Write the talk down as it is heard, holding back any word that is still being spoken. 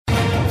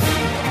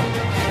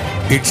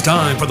It's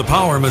time for the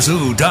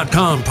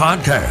PowerMizzou.com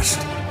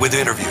podcast with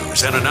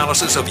interviews and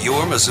analysis of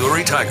your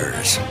Missouri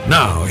Tigers.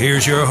 Now,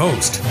 here's your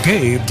host,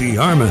 Gabe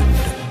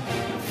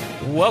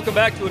DeArmond. Welcome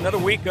back to another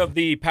week of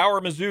the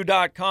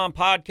PowerMizzou.com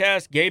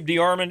podcast. Gabe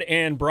DeArmond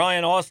and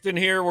Brian Austin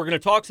here. We're going to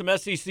talk some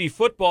SEC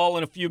football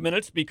in a few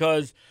minutes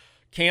because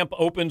camp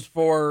opens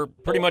for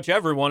pretty much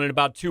everyone in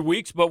about 2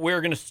 weeks. But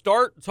we're going to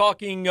start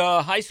talking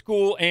high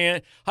school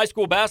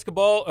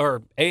basketball,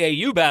 or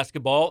AAU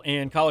basketball,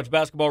 and college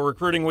basketball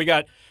recruiting. We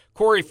got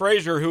Corey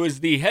Frazier, who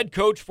is the head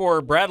coach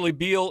for Bradley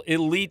Beal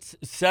Elite's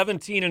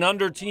 17 and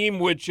under team,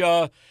 which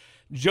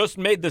just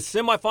made the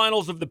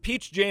semifinals of the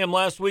Peach Jam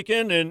last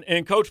weekend.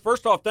 And Coach,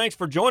 first off, thanks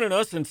for joining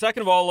us. And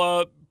second of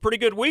all, pretty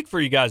good week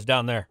for you guys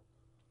down there.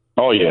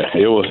 Oh, yeah,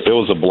 it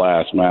was a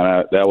blast,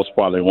 man. That was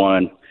probably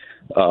one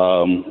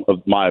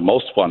of my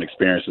most fun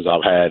experiences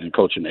I've had in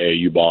coaching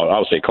AAU ball. I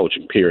would say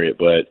coaching, period.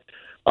 But,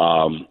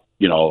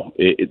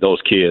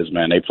 those kids,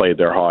 man, they played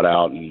their heart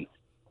out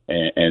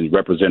and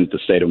represented the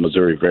state of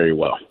Missouri very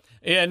well.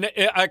 And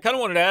I kind of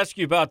wanted to ask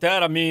you about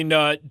that. I mean,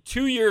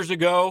 2 years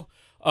ago,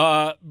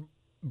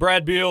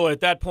 Brad Beal,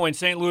 at that point,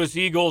 St. Louis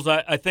Eagles,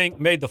 I think,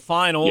 made the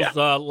finals.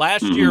 Yeah.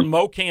 Last year,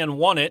 MoKan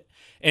won it.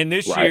 And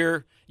this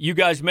year, you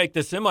guys make the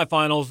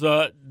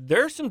semifinals.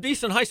 There's some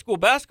decent high school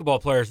basketball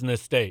players in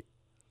this state.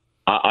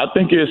 I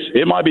think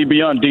it might be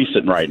beyond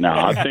decent right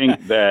now. I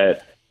think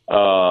that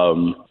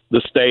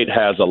the state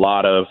has a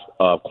lot of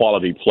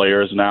quality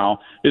players now.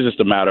 It's just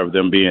a matter of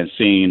them being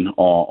seen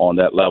on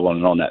that level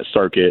and on that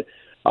circuit.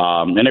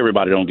 And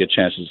everybody don't get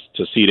chances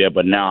to see that.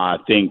 But now I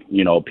think,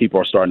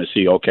 people are starting to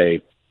see,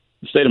 okay,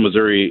 the state of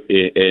Missouri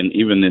and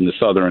even in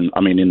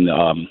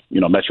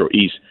the Metro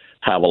East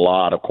have a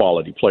lot of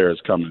quality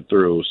players coming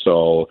through.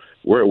 So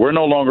we're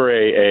no longer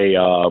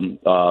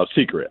a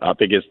secret. I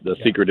think the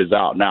secret is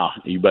out now.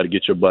 You better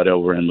get your butt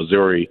over in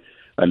Missouri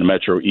and the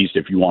Metro East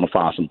if you want to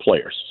find some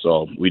players.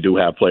 So we do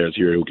have players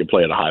here who can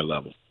play at a high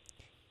level.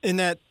 In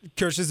that,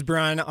 Coach, this is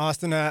Brian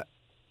Austin.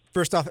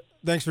 First off,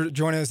 thanks for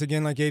joining us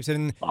again, like Gabe said.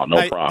 No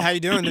problem. How you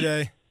doing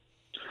today?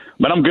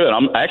 Man, I'm good.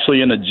 I'm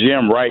actually in the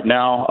gym right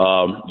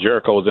now.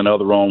 Jericho's in the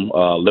other room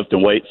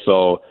lifting weights,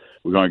 so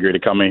we're going to get to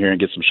come in here and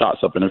get some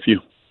shots up in a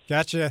few.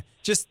 Gotcha.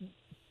 Just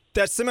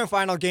that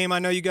semifinal game, I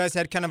know you guys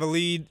had kind of a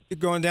lead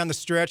going down the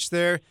stretch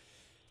there.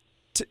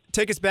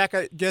 Take us back,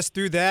 I guess,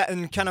 through that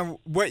and kind of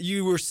what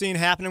you were seeing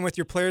happening with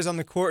your players on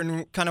the court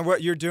and kind of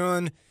what you're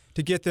doing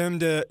to get them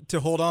to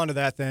hold on to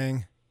that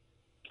thing.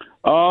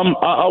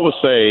 I would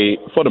say,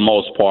 for the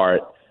most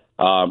part,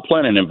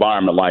 playing an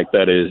environment like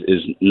that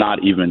is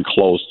not even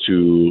close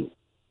to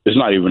 – it's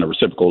not even a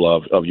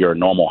reciprocal of your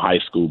normal high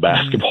school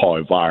basketball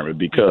environment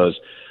because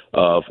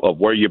of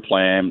where you're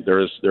playing.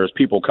 There's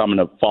people coming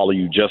to follow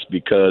you just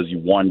because you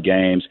won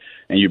games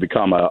and you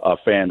become a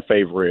fan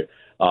favorite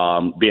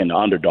being the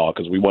underdog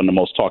because we weren't the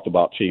most talked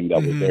about team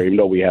that was there. Even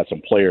though we had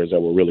some players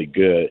that were really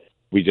good,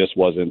 we just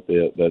wasn't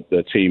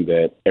the team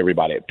that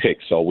everybody had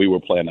picked. So we were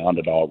playing the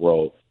underdog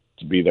role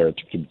to be there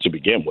to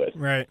begin with.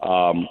 Right.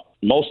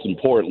 Most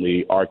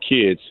importantly, our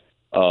kids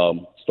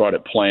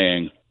started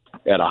playing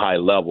at a high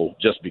level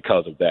just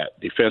because of that.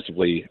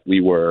 Defensively,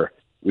 we were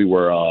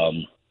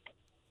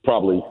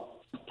probably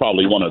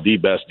one of the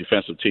best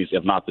defensive teams,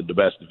 if not the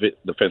best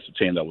defensive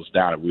team that was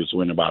down. We was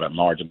winning about a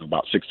margin of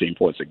about 16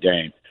 points a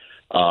game.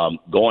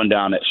 Going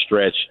down that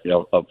stretch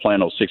of playing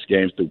those 6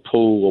 games through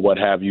pool or what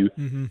have you,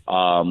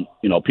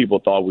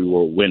 people thought we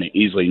were winning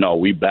easily. No,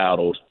 we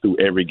battled through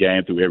every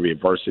game, through every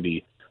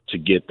adversity to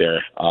get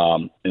there.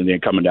 And then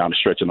coming down the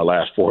stretch in the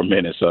last 4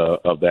 minutes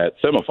of that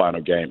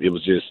semifinal game, it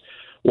was just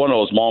one of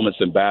those moments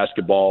in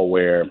basketball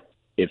where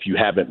if you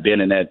haven't been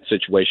in that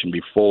situation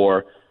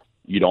before,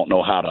 you don't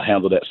know how to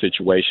handle that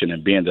situation.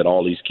 And being that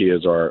all these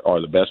kids are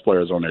the best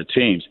players on their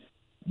teams,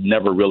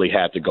 never really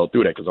had to go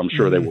through that because I'm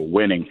sure they were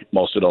winning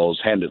most of those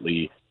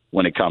handedly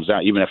when it comes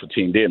out, even if a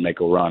team did make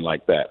a run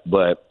like that.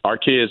 But our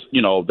kids,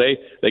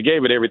 they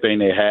gave it everything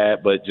they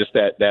had, but just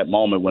that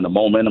moment when the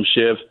momentum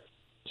shifts,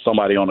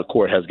 somebody on the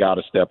court has got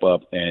to step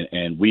up,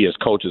 and we as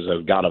coaches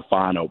have got to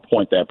find or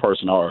point that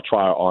person or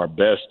try our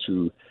best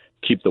to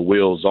keep the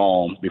wheels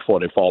on before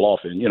they fall off.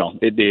 And,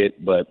 it did,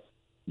 but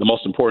the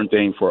most important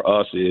thing for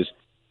us is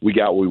we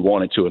got what we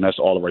wanted to, and that's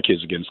all of our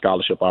kids are getting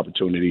scholarship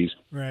opportunities.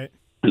 Right.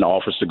 And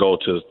offers to go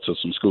to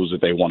some schools that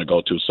they want to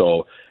go to.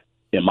 So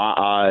in my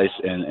eyes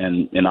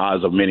and in the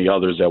eyes of many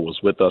others that was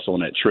with us on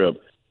that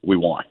trip, we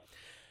won.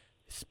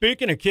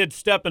 Speaking of kids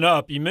stepping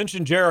up, you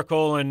mentioned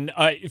Jericho, and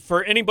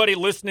for anybody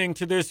listening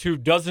to this who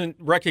doesn't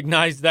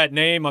recognize that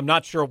name, I'm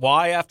not sure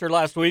why after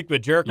last week,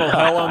 but Jericho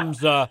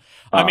Helms,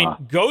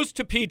 goes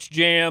to Peach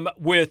Jam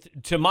with,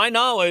 to my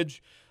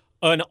knowledge,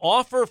 an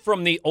offer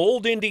from the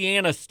old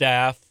Indiana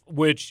staff,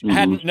 which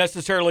hadn't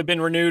necessarily been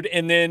renewed,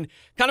 and then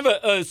kind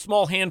of a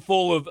small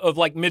handful of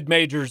like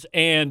mid-majors.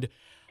 And,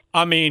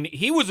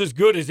 he was as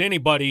good as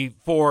anybody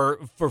for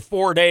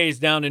 4 days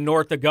down in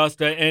North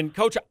Augusta. And,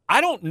 Coach, I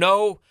don't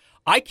know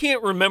I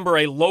can't remember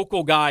a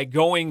local guy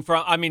going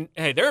from – I mean,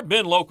 hey, there have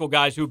been local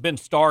guys who have been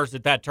stars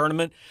at that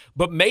tournament,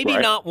 but maybe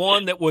not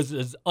one that was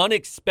as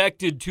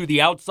unexpected to the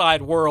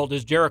outside world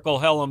as Jericho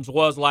Helms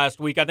was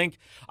last week. I think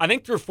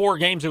through 4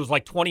 games it was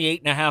like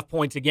 28.5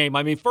 points a game.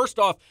 I mean, first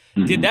off,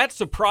 did that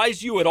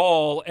surprise you at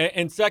all?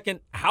 And second,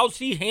 how's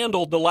he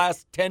handled the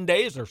last 10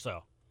 days or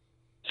so?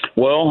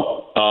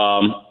 Well,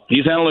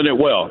 he's handling it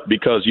well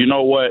because you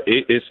know what?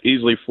 It's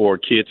easily for a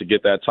kid to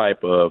get that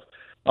type of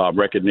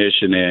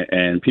recognition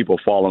and people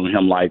following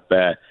him like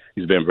that.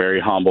 He's been very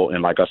humble.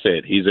 And like I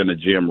said, he's in the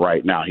gym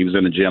right now. He was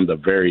in the gym the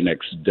very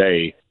next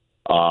day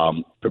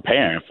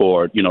preparing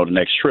for, the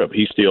next trip.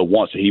 He still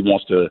wants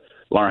to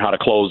learn how to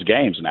close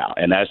games now.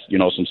 And that's,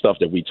 some stuff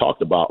that we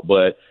talked about.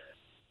 But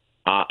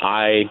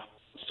I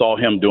saw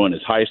him during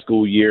his high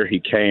school year. He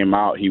came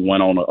out. He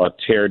went on a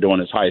tear during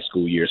his high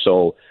school year.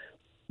 So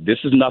this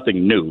is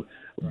nothing new,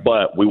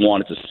 but we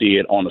wanted to see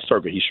it on the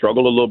circuit. He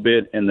struggled a little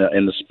bit in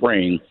the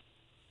spring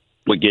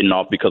with getting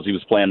off because he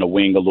was playing the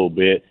wing a little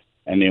bit,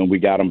 and then we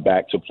got him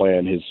back to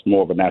playing his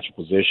more of a natural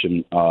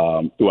position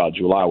throughout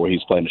July, where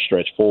he's playing the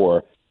stretch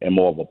 4 and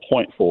more of a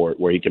point forward,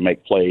 where he can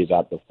make plays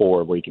out the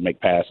forward, where he can make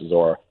passes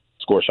or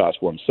score shots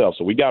for himself.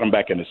 So we got him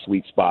back in the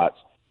sweet spots,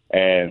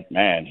 and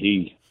man,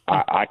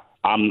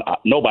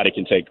 nobody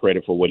can take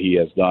credit for what he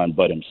has done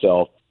but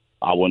himself.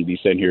 I wouldn't be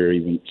sitting here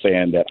even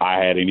saying that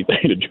I had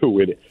anything to do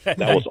with it.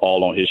 That was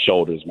all on his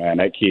shoulders, man.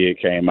 That kid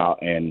came out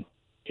and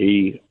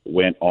he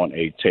went on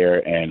a tear,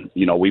 and,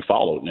 we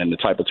followed. And the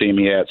type of team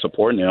he had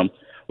supporting him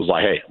was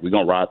like, hey, we're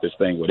going to ride this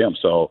thing with him.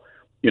 So,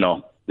 it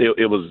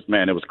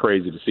was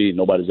crazy to see.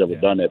 Nobody's ever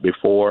done that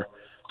before.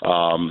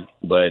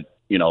 But,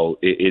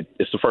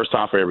 it's the first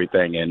time for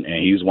everything. And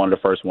he's one of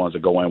the first ones to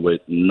go in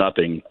with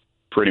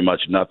pretty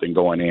much nothing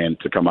going in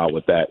to come out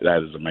with that.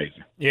 That is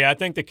amazing. Yeah, I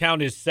think the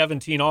count is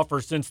 17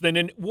 offers since then.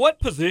 And what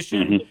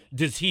position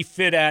does he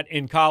fit at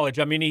in college?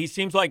 I mean, he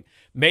seems like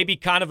maybe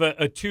kind of a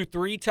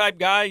 2-3 type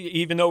guy,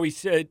 even though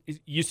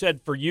you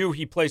said for you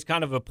he plays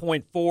kind of a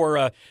point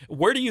 4.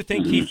 Where do you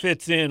think he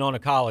fits in on a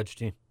college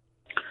team?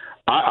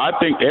 I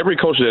think every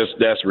coach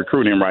that's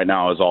recruiting him right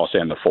now is all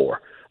saying the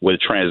 4, with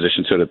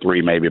transition to the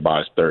 3 maybe by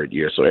his 3rd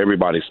year. So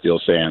everybody's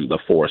still saying the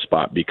 4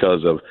 spot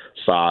because of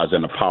size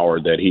and the power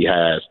that he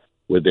has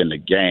within the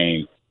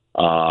game.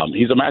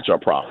 He's a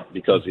matchup problem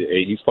because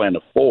he's playing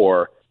the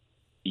 4.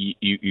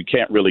 You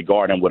can't really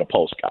guard him with a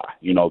post guy,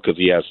 because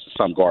he has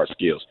some guard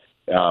skills.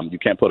 You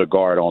can't put a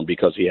guard on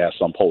because he has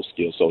some post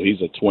skills. So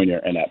he's a tweener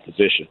in that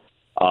position.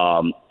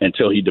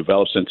 Until he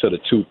develops into the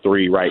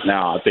 2-3 right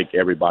now, I think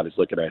everybody's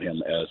looking at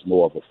him as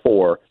more of a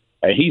 4.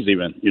 And he's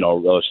even,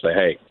 realised to say,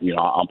 hey,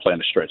 I'm playing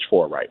the stretch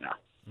 4 right now.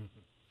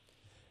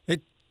 Hey,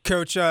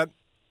 Coach,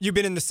 you've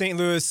been in the St.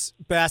 Louis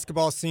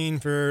basketball scene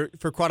for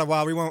quite a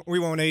while. We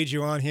won't age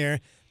you on here,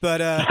 but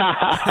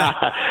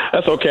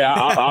that's okay.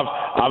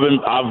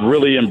 I've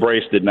really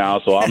embraced it now,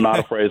 so I'm not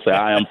afraid to say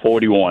I am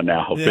 41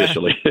 now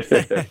officially.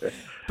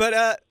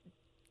 But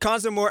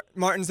Cuonzo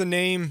Martin's a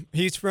name.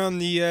 He's from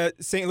the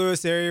St.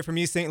 Louis area, from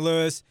East St.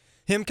 Louis.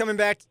 Him coming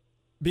back,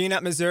 being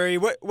at Missouri,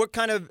 what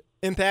kind of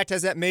impact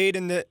has that made?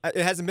 And it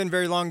hasn't been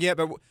very long yet,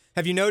 but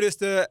have you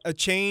noticed a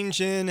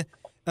change in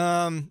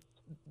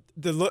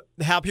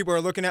how people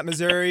are looking at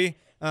Missouri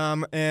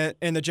and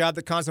the job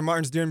that Cuonzo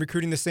Martin's doing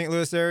recruiting the St.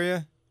 Louis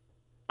area?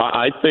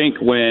 I think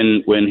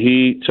when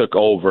he took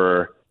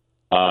over,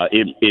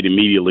 it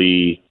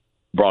immediately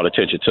brought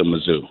attention to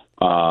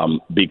Mizzou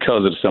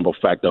because of the simple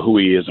fact of who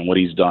he is and what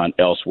he's done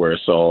elsewhere.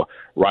 So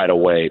right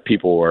away,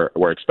 people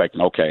were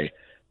expecting, okay,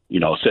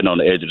 sitting on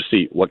the edge of the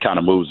seat, what kind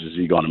of moves is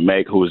he going to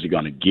make? Who is he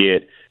going to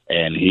get?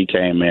 And he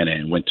came in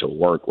and went to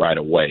work right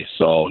away.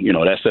 So,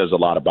 that says a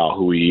lot about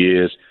who he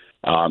is.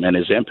 And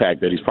his impact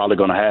that he's probably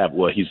going to have.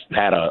 Well, he's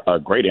had a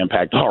great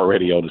impact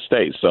already on the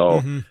state.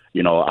 So,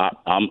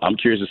 I'm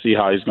curious to see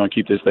how he's going to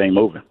keep this thing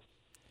moving.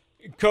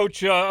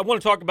 Coach, I want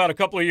to talk about a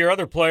couple of your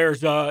other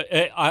players.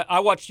 I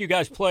watched you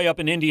guys play up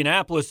in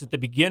Indianapolis at the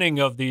beginning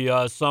of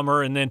the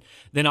summer, and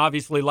then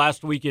obviously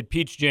last week at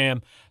Peach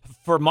Jam.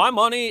 For my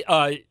money,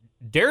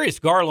 Darius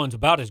Garland's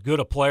about as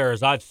good a player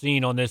as I've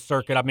seen on this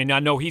circuit. I mean, I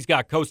know he's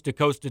got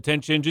coast-to-coast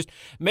attention. Just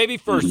maybe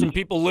for some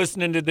people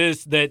listening to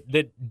this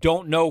that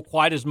don't know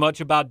quite as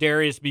much about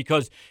Darius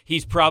because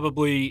he's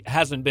probably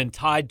hasn't been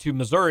tied to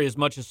Missouri as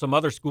much as some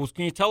other schools.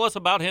 Can you tell us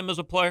about him as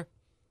a player?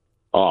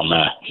 Oh,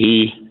 man,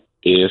 he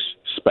is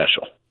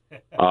special.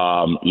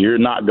 You're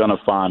not going to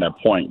find a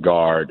point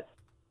guard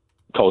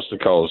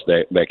coast-to-coast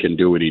that can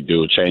do what he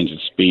do, changing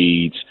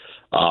speeds.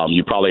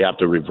 You probably have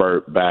to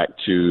revert back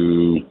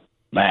to –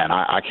 man,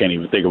 I can't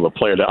even think of a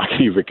player that I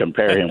can even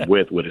compare him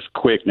with his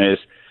quickness.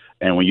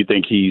 And when you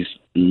think he's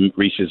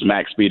reached his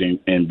max speed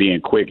and being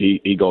quick,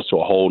 he goes to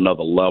a whole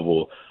nother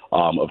level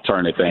of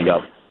turning the thing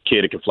up.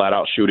 Kid that can flat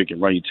out shoot it,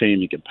 can run your team,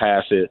 he can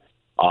pass it.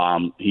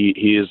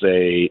 He is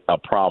a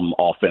problem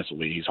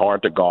offensively. He's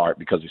hard to guard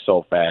because he's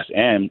so fast.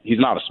 And he's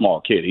not a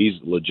small kid. He's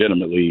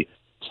legitimately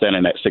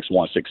standing at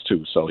 6'1",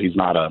 6'2". So he's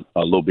not a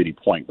little bitty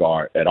point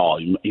guard at all.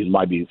 He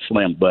might be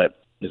slim, but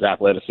his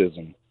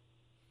athleticism,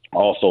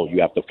 also,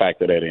 you have to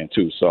factor that in,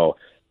 too. So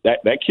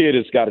that kid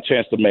has got a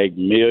chance to make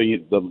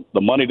millions.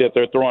 The money that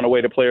they're throwing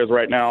away to players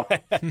right now,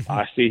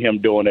 I see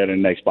him doing that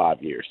in the next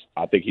 5 years.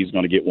 I think he's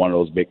going to get one of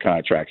those big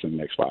contracts in the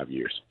next 5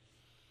 years.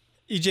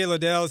 E.J.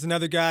 Liddell is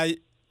another guy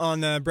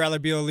on the Bradley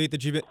Beal Elite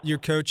that you're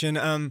coaching.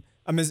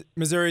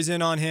 Missouri's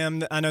in on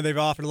him. I know they've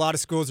offered. A lot of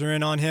schools are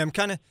in on him.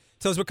 Kind of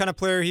tell us what kind of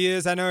player he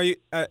is. I know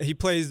he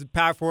plays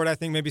power forward, I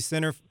think maybe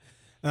center,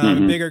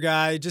 bigger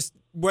guy. Just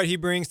what he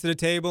brings to the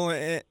table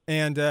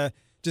and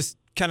just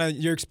kind of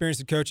your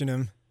experience of coaching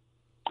him.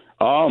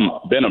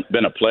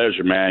 Been a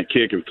pleasure, man.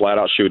 Kid can flat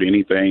out shoot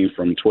anything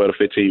from 12 to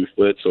 15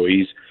 foot. So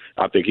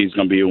I think he's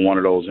going to be one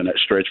of those in that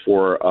stretch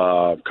for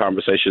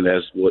conversation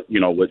as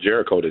with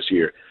Jericho this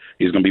year.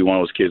 He's going to be one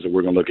of those kids that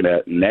we're going to look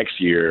at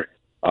next year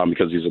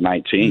because he's a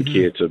 19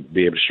 kid to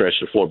be able to stretch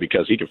the floor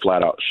because he can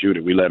flat out shoot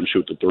it. We let him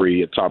shoot the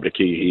three at top of the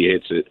key. He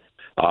hits it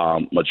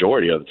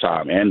majority of the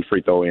time and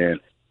free throw in.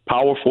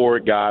 Power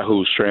forward guy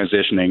who's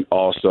transitioning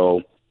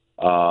also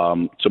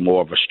to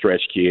more of a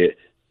stretch kid.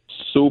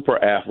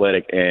 Super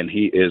athletic, and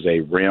he is a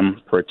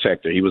rim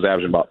protector. He was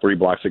averaging about 3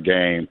 blocks a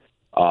game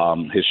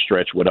his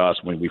stretch with us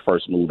when we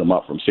first moved him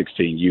up from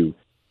 16U.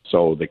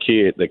 So the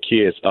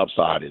kid's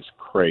upside is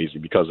crazy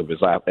because of his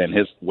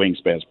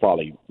wingspan is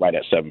probably right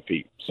at 7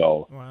 feet.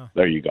 So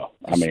There you go.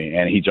 I mean,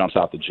 and he jumps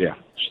out the gym.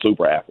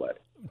 Super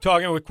athletic.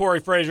 Talking with Corey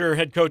Frazier,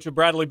 head coach of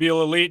Bradley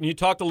Beal Elite, and you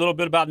talked a little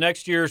bit about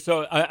next year.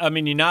 So, I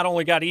mean, you not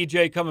only got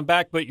EJ coming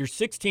back, but your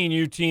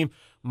 16U team,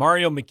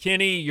 Mario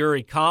McKinney,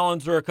 Yuri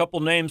Collins are a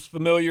couple names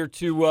familiar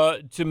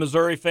to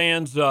Missouri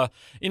fans.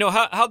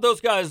 How'd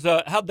those guys,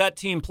 how'd that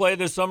team play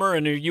this summer,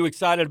 and are you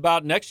excited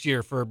about next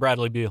year for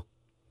Bradley Beal?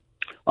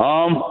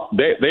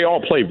 They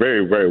all play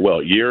very, very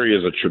well. Yuri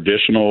is a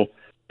traditional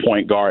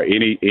point guard.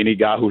 Any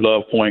guy who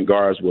loves point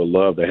guards will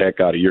love the heck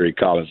out of Yuri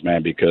Collins,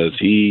 man, because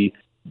he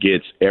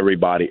gets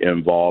everybody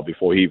involved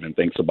before he even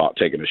thinks about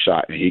taking a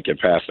shot, and he can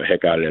pass the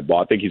heck out of that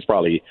ball. I think he's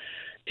probably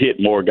hit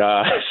more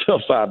guys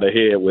upside the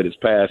head with his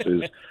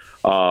passes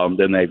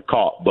than they've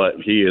caught, but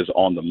he is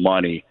on the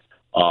money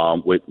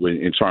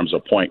in terms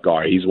of point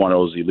guard. He's one of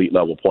those elite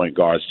level point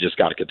guards. Just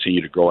got to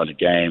continue to grow in the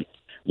game.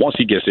 Once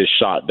he gets his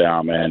shot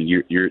down, man,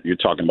 you're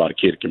talking about a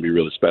kid that can be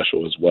really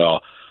special as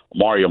well.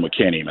 Mario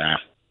McKinney, man,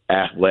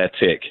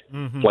 athletic,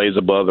 plays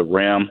above the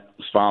rim.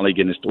 He's finally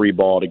getting his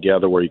 3-ball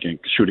together where he can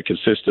shoot it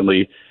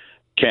consistently.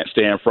 Can't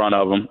stay in front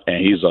of him,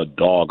 and he's a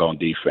dog on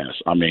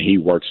defense. I mean, he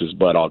works his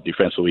butt off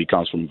defensively. He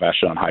comes from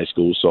Vashon High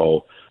School,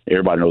 so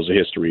everybody knows the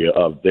history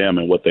of them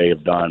and what they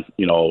have done,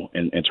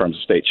 in terms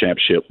of state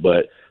championship.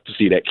 But to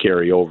see that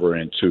carry over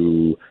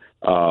into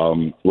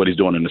what he's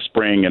doing in the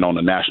spring and on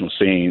the national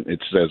scene,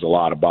 it says a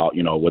lot about,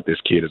 what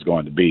this kid is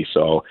going to be.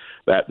 So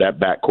that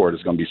backcourt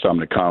is going to be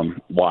something to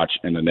come watch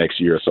in the next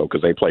year or so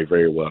because they play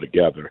very well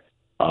together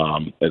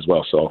as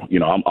well. So,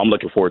 I'm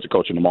looking forward to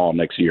coaching them all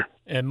next year.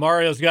 And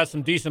Mario's got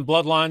some decent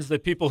bloodlines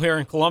that people here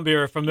in Columbia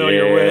are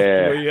familiar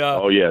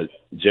with.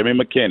 Jimmy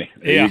McKinney.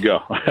 There you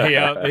go.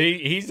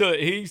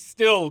 He's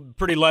still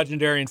pretty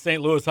legendary in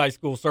St. Louis high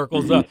school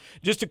circles.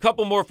 Just a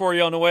couple more for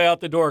you on the way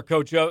out the door,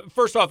 Coach.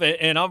 First off,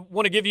 and I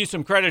want to give you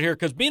some credit here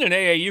because being an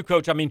AAU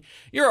coach, I mean,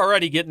 you're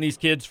already getting these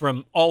kids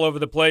from all over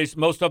the place.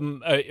 Most of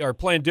them are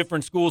playing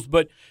different schools,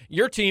 but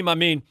your team, I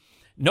mean,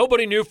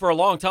 nobody knew for a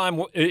long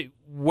time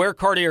where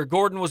Cartier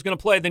Gordon was going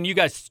to play. Then you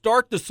guys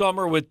start the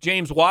summer with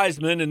James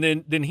Wiseman,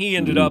 and then he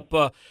ended up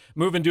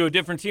moving to a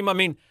different team. I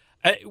mean,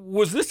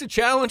 was this a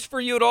challenge for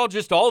you at all,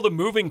 just all the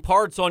moving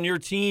parts on your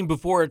team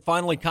before it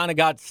finally kind of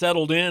got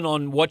settled in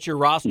on what your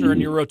roster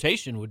and your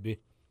rotation would be?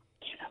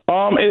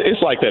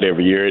 It's like that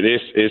every year.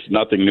 It's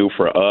nothing new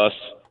for us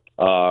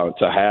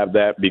to have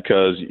that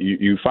because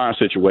you find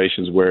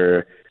situations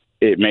where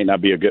it may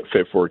not be a good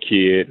fit for a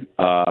kid.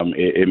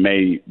 It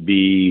may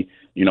be,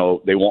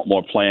 they want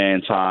more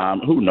playing time.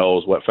 Who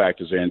knows what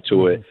factors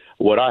into it.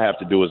 What I have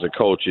to do as a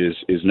coach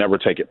is never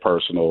take it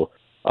personal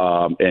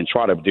and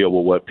try to deal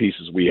with what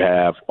pieces we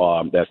have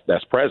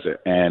that's present.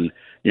 And,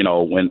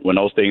 when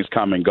those things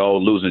come and go,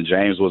 losing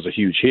James was a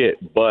huge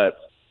hit, but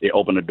it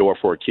opened the door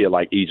for a kid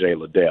like E.J.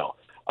 Liddell.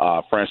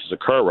 Francis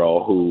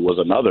Okoro, who was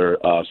another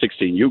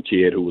 16U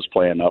kid who was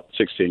playing up,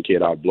 16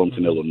 kid out of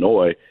Bloomington,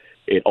 Illinois.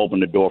 It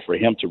opened the door for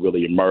him to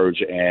really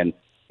emerge. And,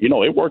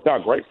 it worked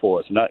out great for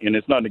us. And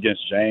it's nothing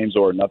against James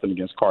or nothing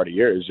against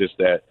Cartier. It's just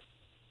that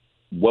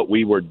what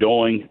we were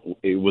doing,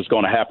 it was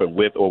going to happen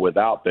with or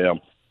without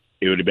them.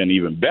 It would have been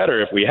even better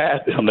if we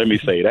had them, let me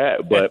say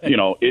that. But,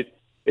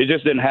 it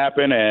just didn't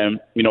happen. And,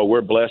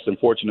 we're blessed and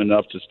fortunate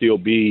enough to still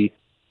be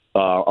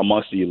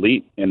amongst the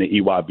elite in the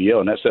EYBL.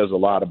 And that says a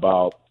lot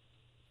about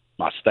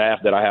my staff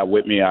that I have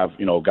with me. I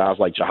have, guys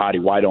like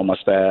Jahadi White on my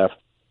staff,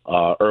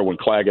 Erwin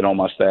Claggett on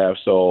my staff.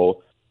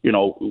 So,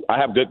 I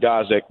have good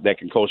guys that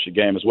can coach the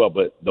game as well,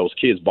 but those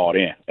kids bought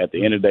in. At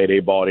the end of the day,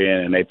 they bought in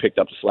and they picked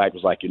up the slack. It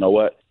was like, you know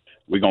what?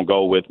 We're going to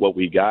go with what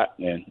we got,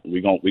 and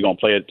we're going to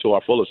play it to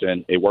our fullest,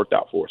 and it worked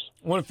out for us.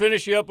 I want to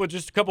finish you up with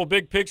just a couple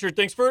big picture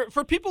things.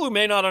 For people who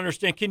may not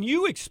understand, can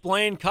you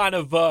explain kind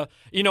of,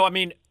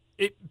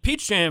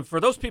 Peach Jam, for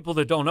those people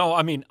that don't know,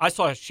 I mean, I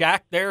saw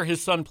Shaq there.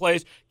 His son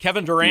plays.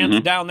 Kevin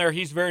Durant's down there.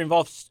 He's very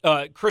involved.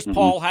 Chris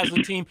Paul has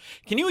a team.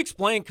 Can you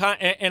explain?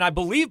 And I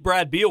believe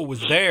Brad Beal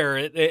was there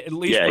at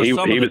least for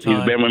some of the time.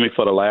 He's been with me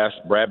for the last.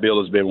 Brad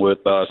Beal has been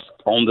with us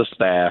on the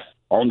staff,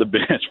 on the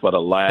bench for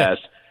the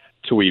last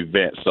 2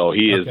 events. So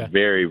he is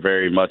very,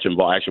 very much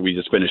involved. Actually, we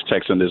just finished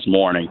texting this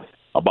morning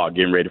about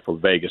getting ready for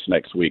Vegas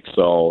next week.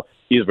 So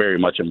he's very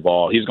much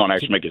involved. He's going to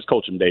actually make his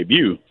coaching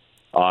debut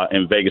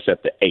in Vegas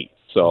at the 8th.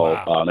 So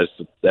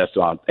that's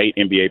 8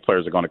 NBA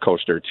players are going to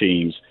coach their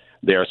teams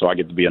there. So I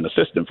get to be an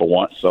assistant for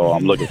once. So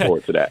I'm looking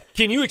forward to that.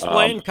 Can you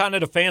explain kind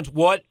of to fans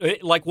what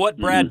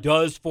Brad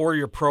does for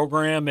your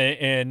program?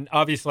 And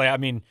obviously, I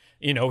mean,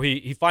 you know,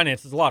 he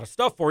finances a lot of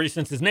stuff for you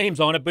since his name's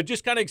on it, but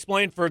just kind of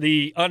explain for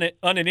the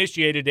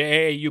uninitiated to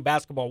AAU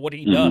basketball what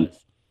he does.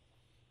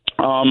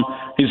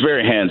 He's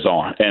very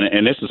hands-on,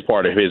 and this is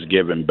part of his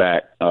giving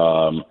back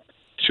to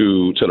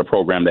the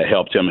program that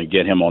helped him and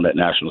get him on that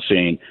national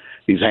scene.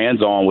 He's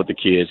hands-on with the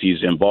kids.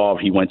 He's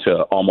involved. He went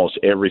to almost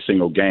every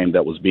single game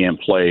that was being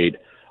played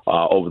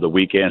over the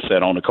weekend,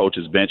 sat on the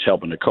coach's bench,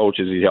 helping the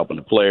coaches. He's helping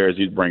the players.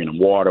 He's bringing them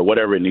water,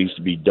 whatever it needs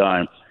to be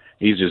done.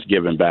 He's just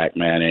giving back,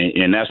 man.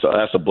 And that's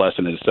a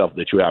blessing in itself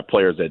that you have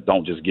players that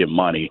don't just give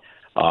money.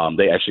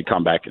 They actually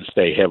come back and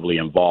stay heavily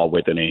involved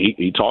with it. And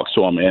he talks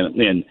to them.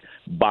 And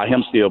by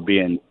him still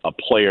being a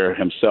player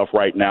himself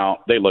right now,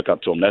 they look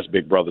up to him. That's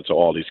big brother to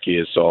all these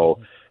kids. So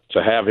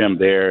to have him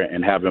there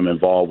and have him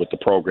involved with the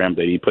program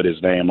that he put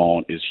his name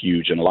on is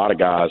huge. And a lot of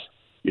guys,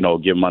 you know,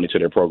 give money to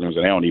their programs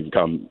and they don't even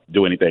come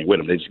do anything with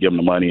them. They just give them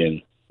the money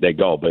and they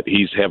go. But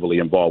he's heavily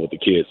involved with the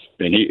kids.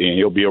 And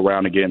he'll be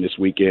around again this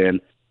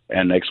weekend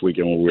and next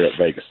weekend when we're at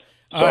Vegas.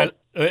 So, all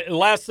right.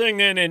 Last thing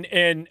then,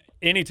 and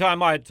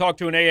anytime I talk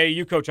to an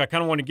AAU coach, I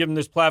kind of want to give them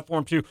this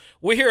platform too.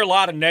 We hear a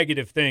lot of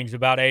negative things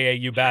about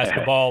AAU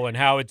basketball and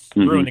how it's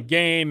ruined the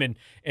game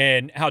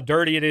and how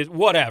dirty it is,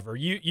 whatever.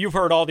 You've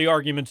heard all the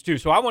arguments too.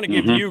 So I want to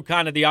give you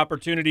kind of the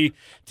opportunity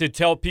to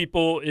tell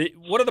people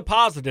what are the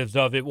positives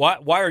of it? Why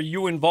are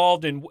you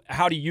involved and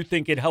how do you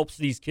think it helps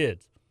these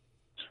kids?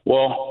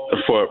 Well,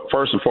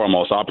 first and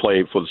foremost, I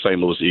played for the St.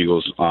 Louis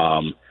Eagles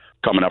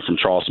coming up from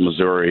Charleston,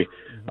 Missouri.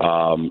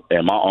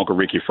 And my uncle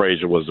Ricky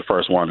Frazier was the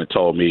first one that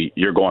told me,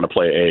 you're going to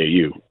play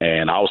AAU.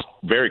 And I was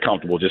very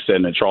comfortable just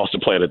sitting in Charleston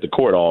playing at the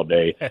court all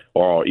day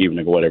or all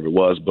evening or whatever it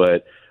was.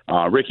 But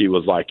Ricky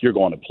was like, you're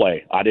going to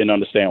play. I didn't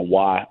understand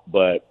why,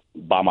 but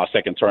by my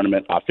second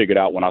tournament, I figured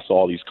out when I saw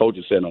all these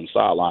coaches sitting on the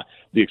sideline,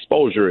 the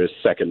exposure is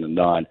second to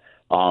none.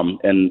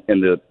 And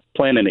the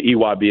playing in the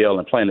EYBL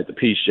and playing at the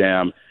Peach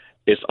Jam,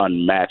 it's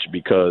unmatched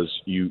because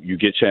you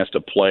get a chance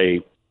to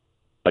play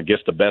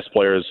against the best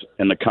players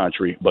in the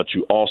country, but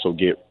you also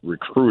get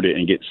recruited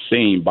and get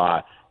seen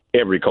by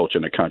every coach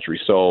in the country.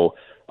 So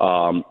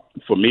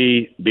for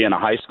me, being a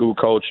high school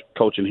coach,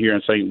 coaching here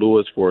in St.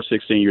 Louis for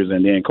 16 years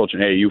and then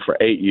coaching AAU for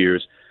 8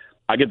 years,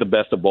 I get the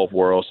best of both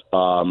worlds.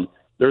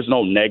 There's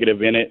no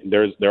negative in it.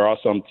 There are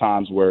some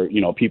times where,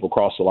 you know, people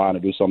cross the line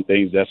and do some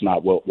things. That's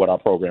not what our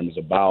program is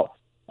about.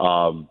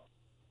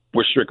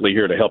 We're strictly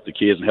here to help the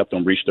kids and help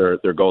them reach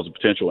their goals and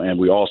potential. And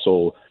we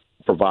also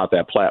provide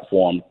that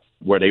platform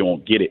where they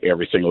won't get it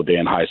every single day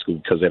in high school.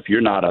 Because if you're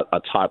not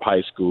a top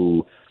high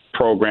school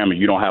program and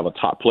you don't have a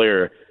top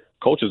player,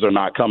 coaches are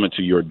not coming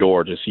to your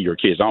door to see your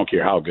kids. I don't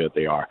care how good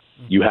they are.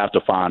 You have to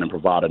find and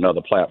provide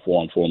another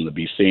platform for them to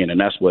be seen. And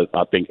that's what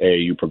I think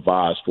AAU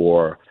provides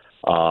for,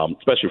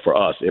 especially for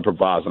us. It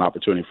provides an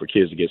opportunity for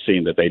kids to get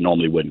seen that they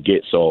normally wouldn't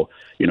get. So,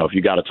 you know, if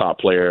you got a top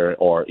player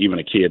or even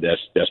a kid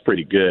that's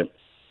pretty good,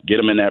 get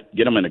them in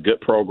a good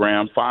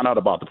program, find out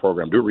about the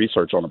program, do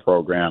research on the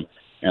program,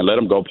 and let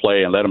them go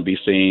play and let them be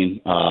seen,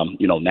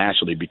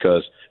 nationally,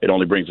 because it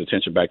only brings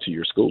attention back to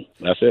your school.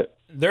 That's it.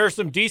 There are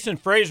some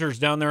decent Fraziers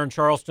down there in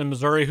Charleston,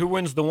 Missouri. Who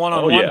wins the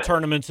one-on-one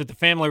tournaments at the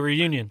family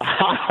reunion?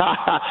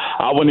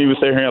 I wouldn't even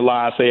sit here and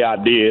lie and say I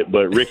did,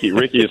 but Ricky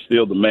is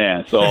still the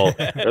man. So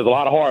there's a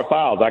lot of hard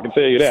fouls, I can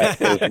tell you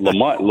that.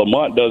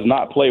 Lamont does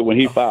not play when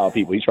he fouls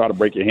people. He try to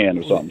break your hand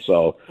or something.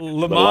 So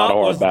Lamont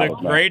was the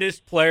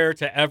greatest player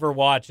to ever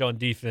watch on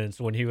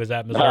defense when he was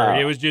at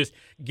Missouri. It was just,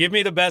 give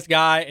me the best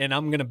guy, and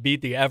I'm going to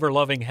beat the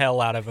ever-loving hell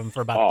out of him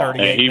for about 38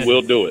 minutes. And he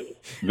will do it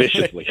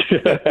viciously.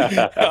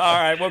 All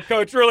right. Well,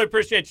 Coach, really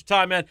appreciate your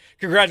time, man.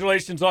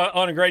 Congratulations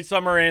on a great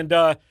summer, and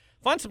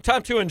find some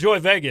time to enjoy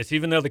Vegas,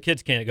 even though the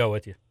kids can't go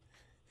with you.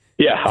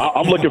 Yeah,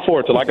 I'm looking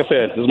forward to it. Like I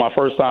said, this is my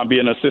first time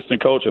being an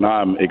assistant coach, and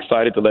I'm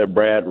excited to let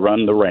Brad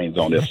run the reins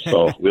on this.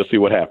 So we'll see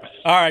what happens.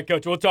 All right,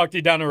 Coach. We'll talk to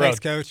you down the road. Thanks,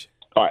 Coach.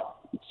 All right.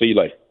 See you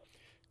later.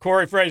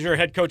 Corey Frazier,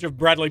 head coach of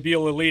Bradley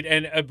Beal Elite.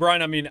 And,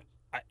 Brian, I mean,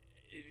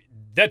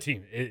 that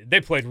team,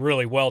 they played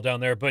really well down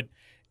there, but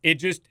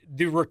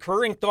the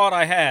recurring thought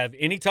I have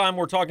anytime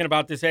we're talking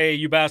about this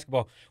AAU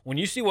basketball, when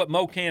you see what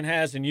MoKan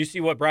has and you see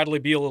what Bradley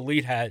Beal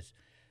Elite has,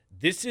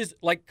 this is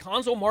like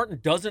Cuonzo Martin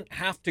doesn't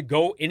have to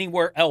go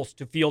anywhere else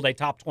to field a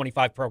top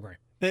 25 program.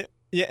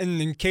 Yeah,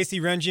 and then Casey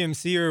Run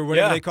GMC or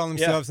whatever they call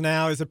themselves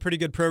now is a pretty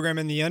good program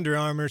in the Under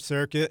Armour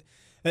circuit.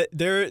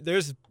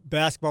 There's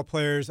basketball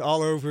players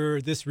all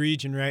over this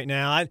region right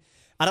now.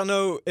 I don't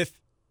know if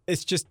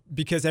it's just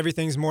because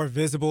everything's more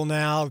visible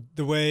now,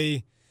 the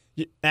way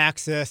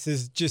access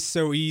is just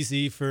so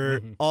easy for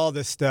all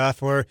this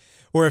stuff, or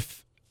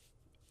if,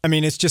 I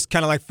mean, it's just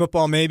kind of like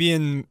football maybe,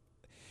 and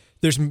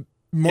there's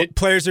more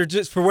players are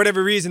just, for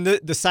whatever reason,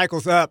 the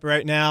cycle's up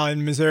right now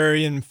in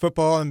Missouri in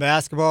football and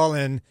basketball,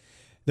 and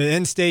the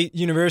in-state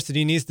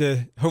university needs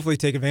to hopefully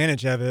take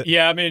advantage of it.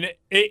 Yeah, I mean,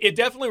 it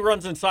definitely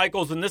runs in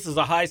cycles, and this is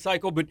a high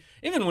cycle. But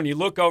even when you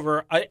look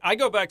over, I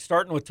go back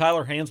starting with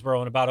Tyler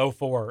Hansbrough in about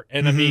 2004.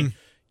 And, I mean,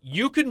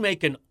 you could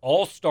make a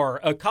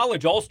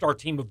college all-star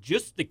team of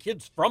just the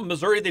kids from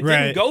Missouri that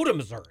didn't go to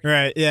Missouri.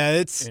 Right, yeah,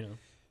 it's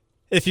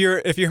if you're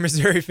a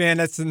Missouri fan,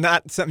 that's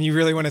not something you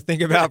really want to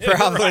think about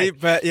probably.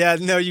 But, yeah,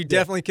 no, you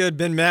definitely could.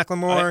 Ben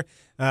McLemore.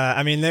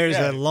 I mean, there's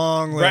a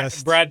long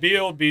list. Brad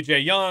Beal, B.J.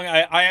 Young.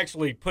 I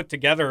actually put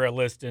together a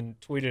list and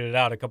tweeted it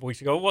out a couple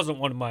weeks ago. It wasn't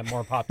one of my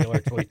more popular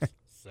tweets.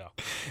 So,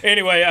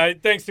 anyway,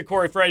 thanks to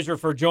Corey Frazier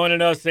for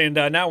joining us. And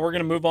now we're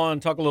going to move on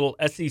and talk a little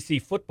SEC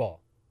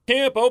football.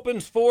 Camp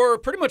opens for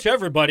pretty much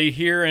everybody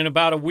here in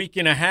about a week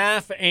and a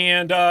half.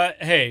 And,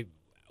 hey,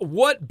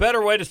 what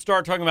better way to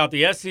start talking about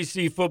the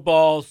SEC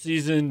football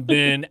season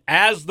than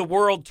as the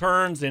world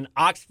turns in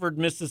Oxford,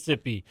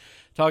 Mississippi?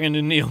 Talking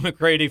to Neil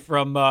McCready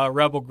from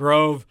Rebel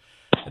Grove,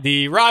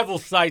 the rival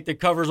site that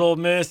covers Ole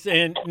Miss.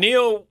 And,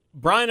 Neil,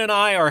 Brian and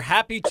I are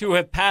happy to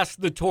have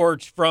passed the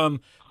torch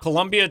from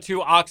Columbia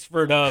to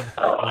Oxford of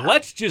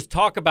let's just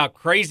talk about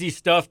crazy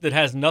stuff that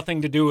has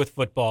nothing to do with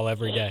football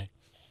every day.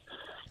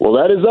 Well,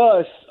 that is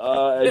us.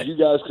 As you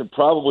guys can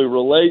probably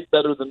relate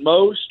better than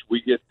most,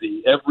 we get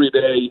the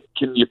everyday,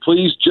 can you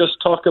please just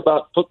talk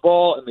about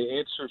football? And the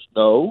answer is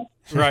no.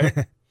 Right.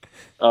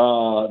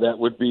 That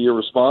would be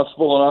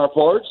irresponsible on our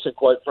parts, and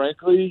quite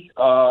frankly,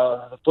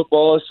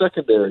 football is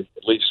secondary,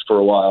 at least for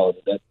a while.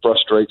 That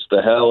frustrates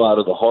the hell out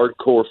of the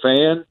hardcore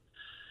fan,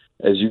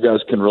 as you guys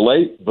can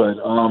relate, but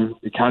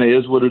it kind of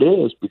is what it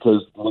is,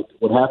 because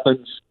what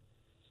happens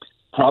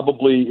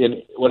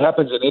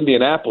in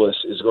Indianapolis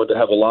is going to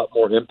have a lot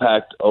more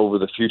impact over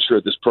the future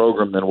of this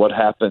program than what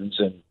happens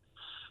in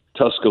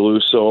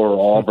Tuscaloosa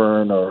or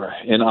Auburn or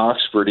in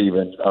Oxford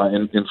even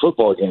in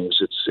football games.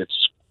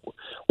 It's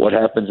what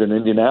happens in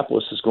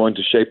Indianapolis is going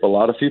to shape a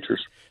lot of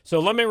futures. So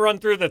let me run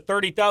through the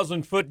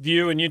 30,000-foot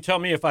view, and you tell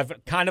me if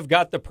I've kind of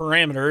got the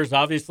parameters.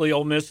 Obviously,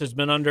 Ole Miss has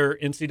been under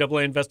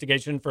NCAA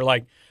investigation for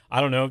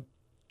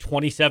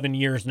 27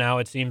 years now,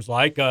 it seems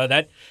like.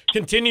 That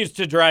continues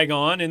to drag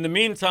on. In the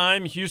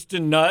meantime,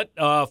 Houston Nutt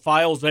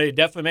files a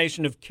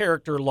defamation of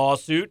character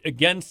lawsuit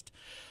against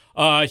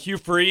Hugh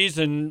Freeze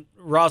and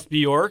Ross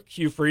Bjork.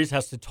 Hugh Freeze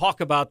has to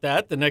talk about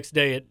that the next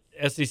day at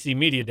SEC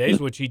Media Days,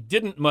 which he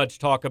didn't much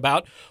talk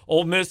about.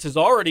 Ole Miss has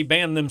already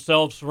banned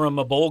themselves from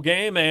a bowl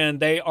game, and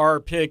they are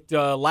picked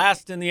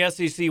last in the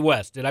SEC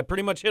West. Did I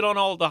pretty much hit on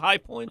all of the high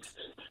points?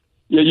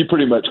 Yeah, you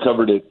pretty much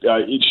covered it.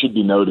 It should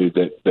be noted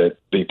that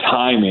the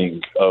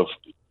timing of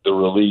the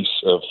release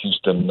of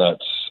Houston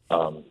Nutt's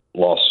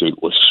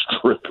lawsuit was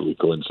strictly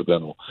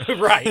coincidental.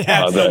 Right,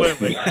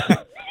 absolutely.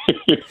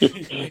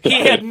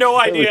 He had no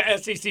idea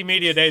SEC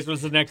Media Days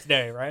was the next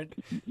day, right?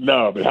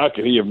 No, but how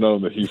could he have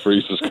known that Hugh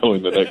Freeze was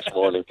going the next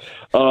morning?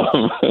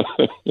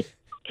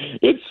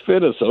 It's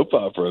been a soap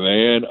opera,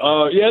 man.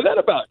 Yeah, that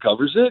about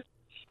covers it.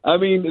 I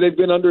mean, they've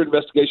been under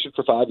investigation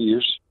for 5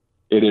 years.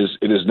 It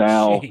is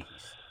now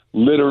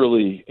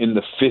literally in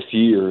the 5th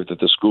year that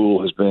the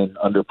school has been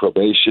under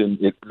probation,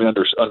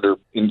 under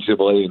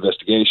NCAA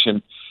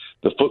investigation.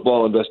 The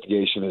football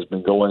investigation has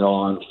been going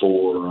on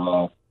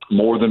for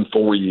more than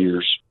 4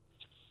 years.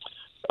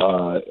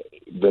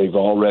 They've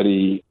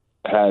already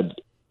had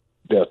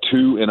 2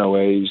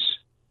 NOAs.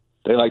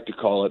 They like to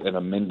call it an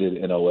amended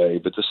NOA,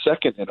 but the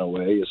second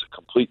NOA is a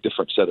complete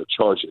different set of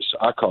charges. So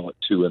I call it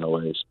 2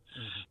 NOAs.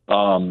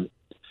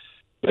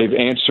 They've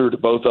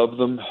answered both of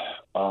them,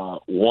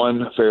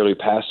 one fairly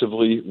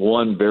passively,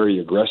 one very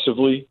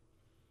aggressively.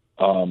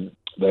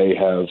 They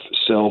have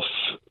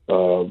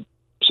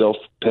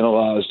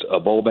self-penalized a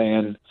bowl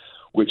ban,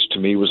 which to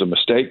me was a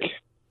mistake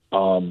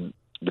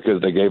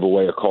because they gave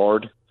away a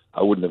card.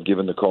 I wouldn't have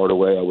given the card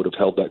away. I would have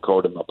held that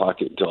card in my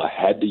pocket until I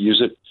had to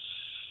use it.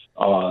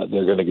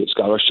 They're going to get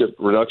scholarship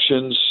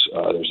reductions.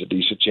 There's a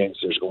decent chance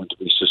there's going to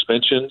be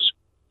suspensions.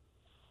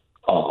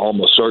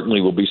 Almost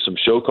certainly will be some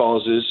show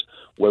causes.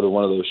 Whether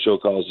one of those show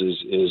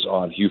causes is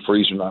on Hugh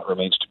Freeze or not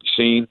remains to be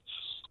seen.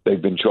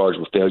 They've been charged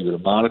with failure to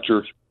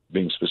monitor,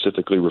 being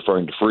specifically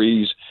referring to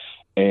Freeze,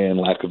 and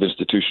lack of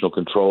institutional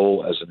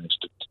control as an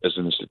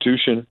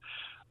institution.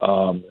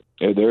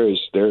 There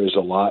is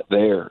a lot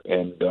there,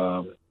 and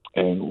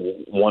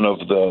one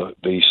of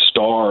the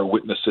star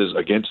witnesses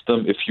against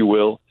them, if you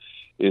will,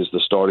 is the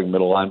starting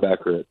middle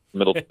linebacker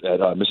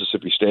at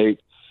Mississippi State,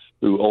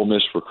 who Ole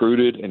Miss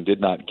recruited and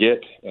did not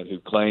get, and who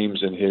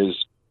claims in his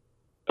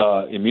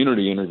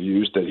immunity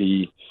interviews that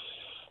he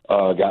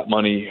got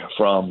money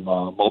from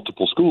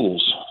multiple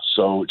schools.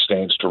 So it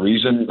stands to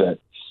reason that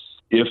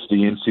if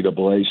the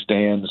NCAA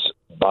stands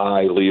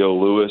by Leo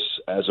Lewis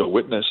as a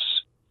witness,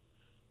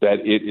 that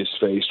it is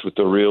faced with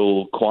the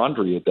real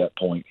quandary at that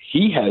point.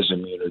 He has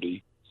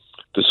immunity.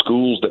 The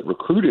schools that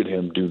recruited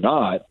him do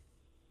not.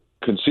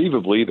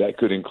 conceivably that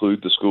could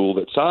include the school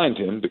that signed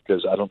him,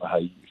 because I don't know how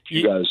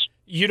you guys.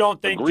 You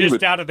don't think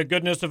just out of the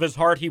goodness of his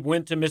heart he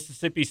went to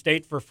Mississippi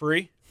State for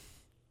free?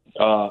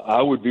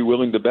 I would be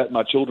willing to bet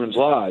my children's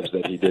lives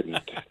that he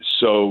didn't.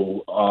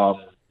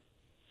 So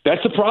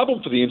that's a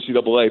problem for the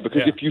NCAA,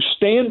 because if you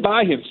stand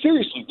by him,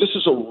 seriously, this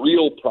is a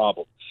real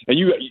problem. And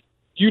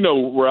you know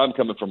where I'm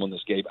coming from on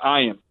this, Gabe.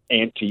 I am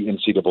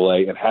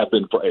anti-NCAA and have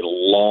been for a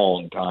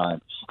long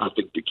time. I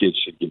think the kids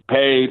should get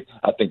paid.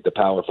 I think the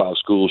Power 5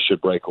 schools should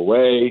break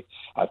away.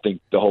 I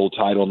think the whole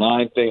Title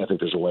IX thing, I think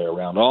there's a way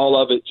around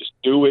all of it. Just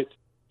do it.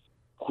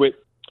 Quit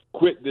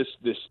this.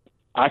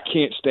 I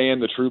can't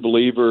stand the true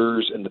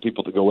believers and the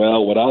people that go,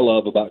 well, what I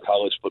love about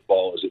college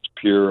football is it's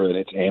pure and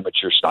it's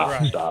amateur. Stop.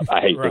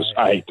 I hate those.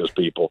 I hate those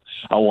people.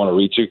 I want to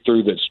reach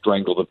through that,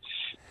 strangle them.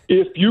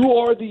 If you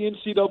are the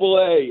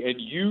NCAA and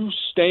you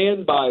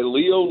stand by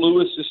Leo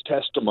Lewis's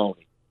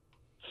testimony,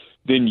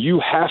 then you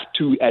have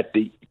to, at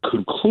the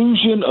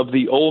conclusion of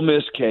the Ole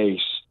Miss case,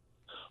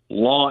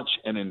 launch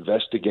an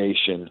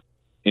investigation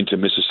into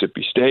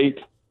Mississippi State,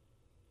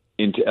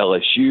 into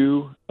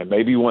LSU, and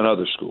maybe one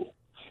other school.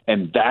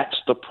 And that's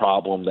the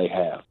problem they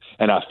have.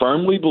 And I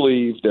firmly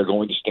believe they're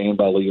going to stand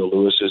by Leo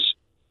Lewis's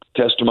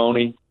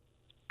testimony.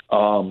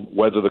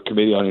 Whether the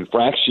Committee on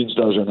Infractions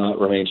does or not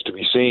remains to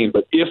be seen.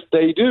 But if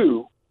they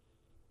do,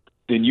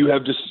 then you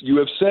have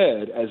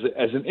said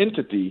as an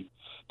entity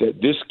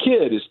that this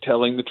kid is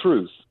telling the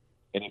truth.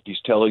 And if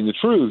he's telling the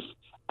truth,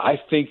 I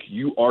think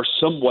you are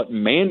somewhat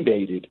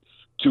mandated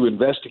to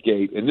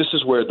investigate. And this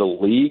is where the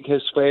league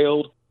has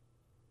failed.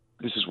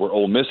 This is where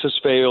Ole Miss has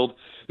failed.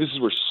 This is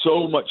where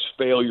so much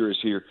failure is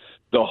here.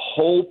 The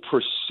whole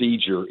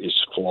procedure is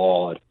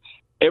flawed.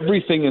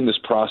 Everything in this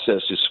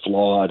process is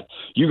flawed.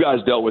 You guys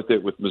dealt with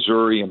it with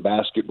Missouri and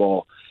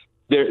basketball.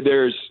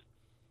 There's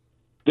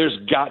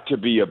got to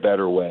be a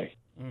better way.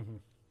 Mm-hmm.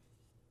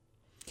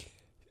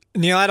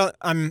 Neil,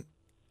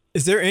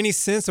 is there any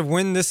sense of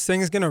when this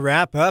thing is going to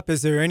wrap up?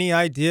 Is there any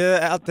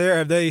idea out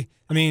there?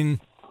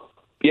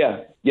 Yeah.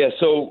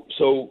 So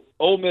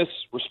Ole Miss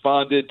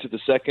responded to the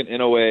second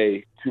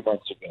NOA 2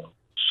 months ago.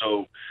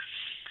 So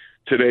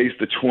today's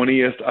the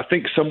 20th. I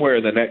think somewhere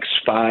in the next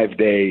 5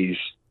 days,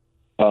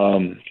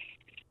 the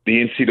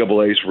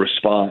NCAA's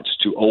response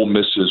to Ole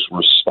Miss's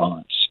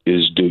response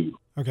is due.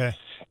 Okay.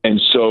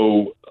 And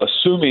so,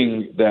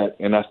 assuming that,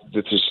 and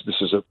this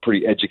is a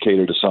pretty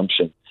educated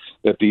assumption,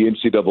 that the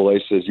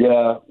NCAA says,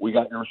 yeah, we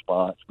got your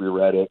response, we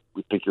read it,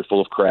 we think you're full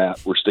of crap,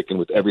 we're sticking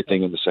with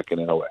everything in the second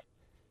NOA.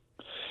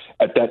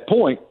 At that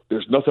point,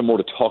 there's nothing more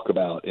to talk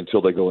about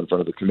until they go in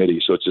front of the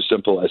committee. So it's as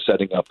simple as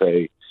setting up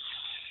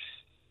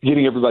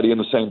getting everybody in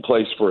the same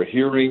place for a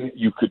hearing.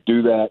 You could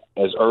do that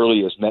as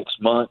early as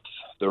next month.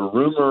 The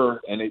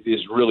rumor, and it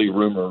is really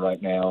rumor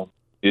right now,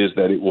 is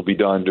that it will be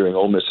done during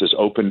Ole Miss's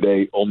open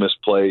date. Ole Miss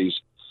plays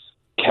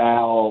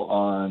Cal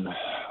on,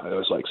 it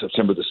was like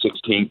September the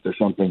 16th or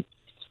something.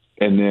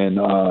 And then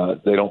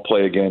they don't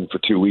play again for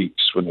 2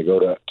 weeks when they go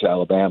to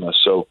Alabama.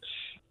 So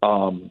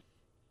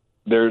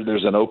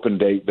there's an open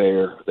date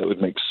there that would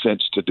make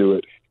sense to do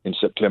it in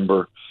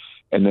September.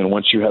 And then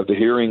once you have the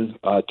hearing,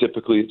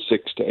 typically it's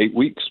 6 to 8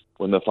 weeks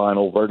when the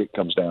final verdict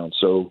comes down.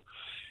 So,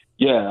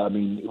 yeah, I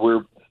mean,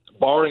 we're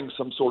barring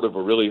some sort of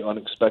a really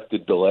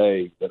unexpected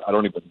delay that I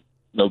don't even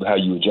know how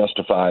you would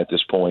justify at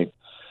this point.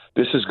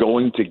 This is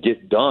going to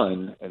get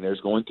done, and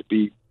there's going to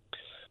be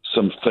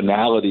some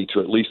finality to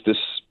at least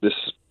this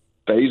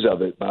phase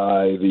of it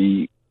by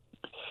the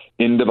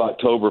end of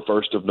October,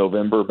 1st of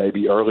November,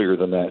 maybe earlier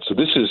than that. So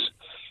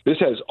this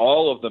has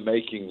all of the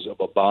makings of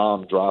a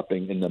bomb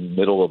dropping in the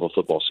middle of a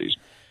football season.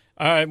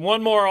 All right,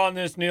 one more on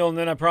this, Neil, and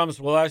then I promise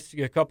we'll ask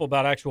you a couple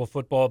about actual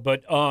football.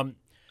 But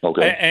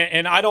okay.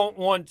 And I don't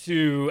want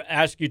to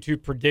ask you to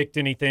predict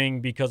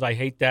anything because I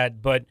hate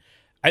that, but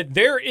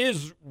there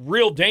is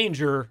real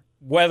danger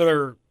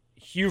whether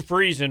Hugh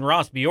Freeze and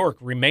Ross Bjork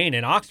remain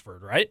in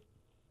Oxford, right?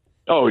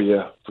 Oh,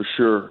 yeah, for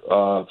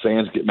sure.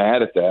 Fans get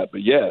mad at that,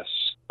 but yes.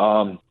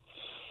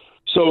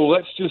 So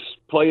let's just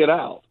play it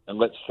out, and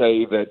let's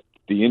say that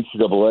the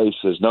NCAA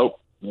says, nope,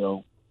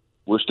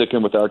 we're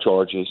sticking with our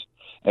charges,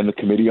 and the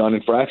Committee on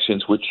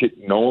Infractions, which it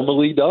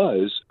normally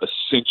does,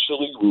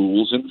 essentially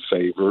rules in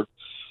favor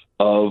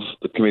of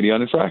the Committee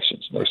on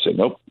Infractions. They say,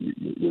 nope,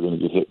 you're going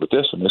to get hit with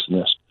this and this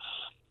and this.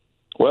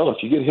 Well, if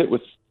you get hit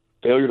with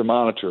failure to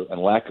monitor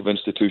and lack of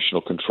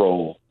institutional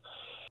control,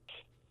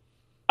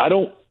 I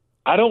don't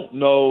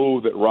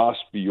know that Ross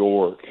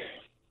Bjork,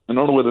 I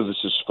don't know whether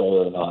this is fair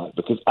or not,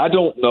 because I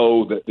don't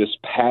know that this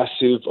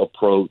passive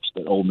approach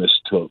that Ole Miss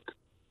took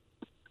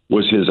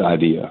was his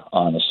idea,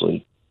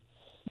 honestly.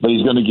 But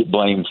he's going to get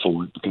blamed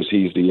for it because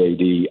he's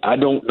the AD. I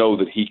don't know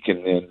that he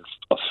can then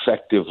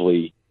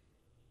effectively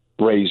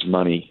raise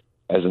money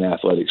as an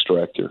athletics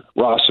director.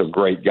 Ross, a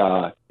great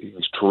guy. He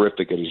was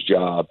terrific at his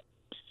job.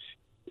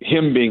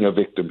 Him being a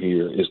victim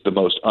here is the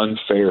most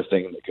unfair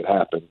thing that could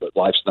happen, but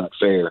life's not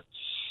fair.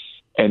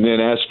 And then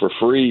as for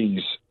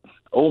Freeze,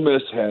 Ole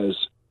Miss has,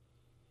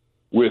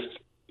 with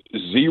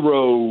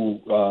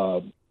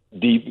zero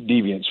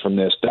deviance from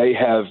this, they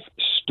have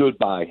stood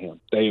by him.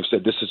 They have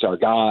said, this is our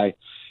guy.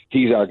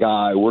 he's our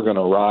guy. We're going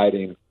to ride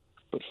him.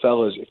 But,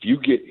 fellas, if you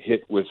get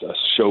hit with a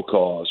show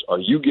cause or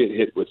you get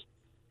hit with,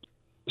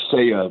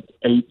 say, a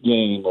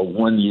 8-game or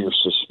 1-year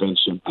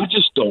suspension, I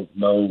just don't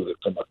know that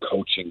from a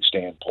coaching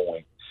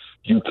standpoint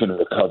you can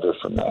recover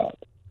from that.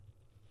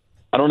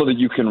 I don't know that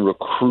you can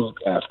recruit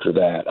after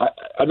that.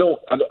 I don't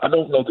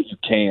know that you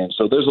can.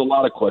 So there's a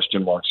lot of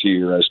question marks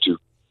here as to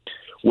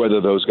whether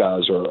those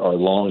guys are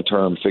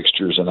long-term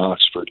fixtures in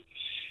Oxford.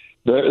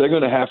 They're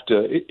going to have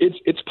to.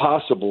 It's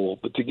possible,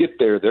 but to get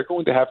there, they're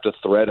going to have to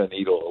thread a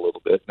needle a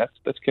little bit. And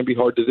that can be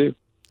hard to do.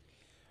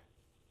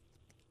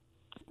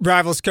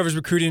 Rivals covers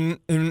recruiting,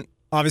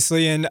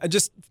 obviously, and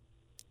just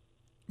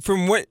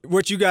from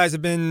what you guys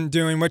have been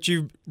doing,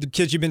 the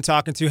kids you've been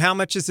talking to, how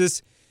much is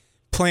this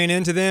playing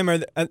into them? Or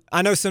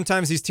I know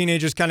sometimes these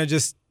teenagers kind of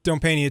just don't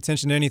pay any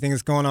attention to anything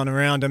that's going on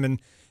around them, and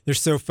they're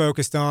so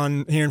focused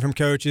on hearing from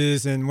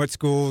coaches and what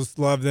schools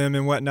love them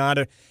and whatnot.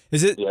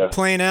 Is it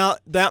playing out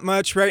that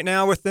much right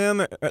now with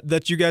them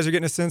that you guys are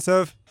getting a sense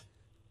of?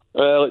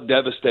 Well, it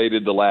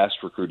devastated the last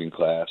recruiting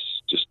class,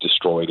 just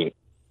destroyed it.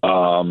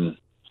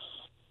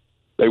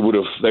 They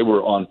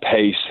were on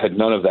pace had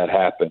none of that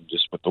happened,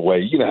 just with the way,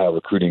 you know how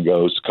recruiting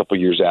goes. A couple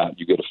of years out,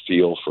 you get a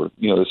feel for,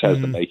 this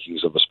has the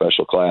makings of a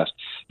special class.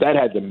 That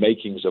had the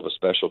makings of a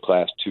special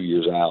class 2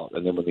 years out.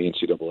 And then when the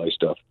NCAA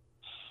stuff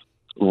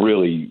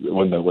really,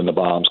 when the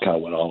bombs kind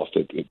of went off,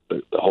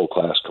 the whole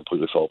class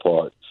completely fell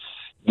apart.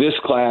 This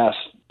class,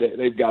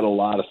 they've got a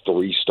lot of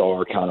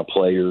 3-star kind of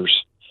players.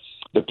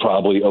 They're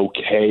probably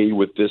okay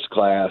with this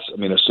class. I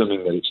mean,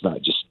 assuming that it's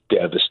not just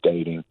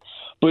devastating,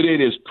 but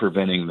it is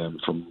preventing them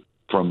from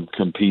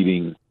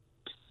competing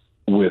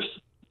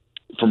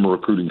from a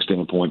recruiting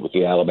standpoint with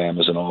the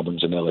Alabamas and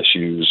Auburns and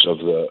LSUs of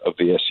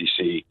the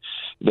SEC.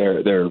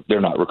 They're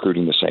not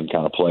recruiting the same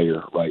kind of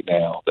player right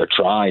now. They're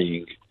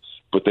trying,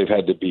 but they've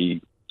had to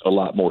be a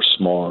lot more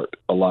smart,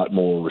 a lot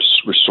more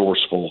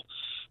resourceful,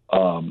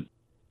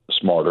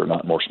 smarter,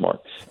 not more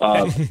smart.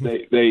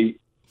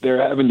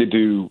 They're having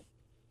to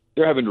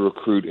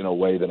recruit in a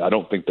way that I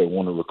don't think they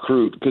want to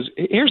recruit. Because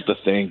here's the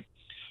thing: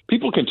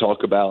 people can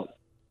talk about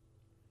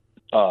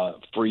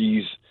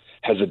Freeze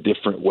has a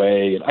different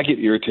way, and I get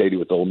irritated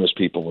with Ole Miss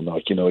people and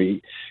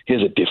he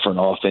has a different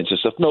offense and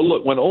stuff. No,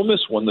 look, when Ole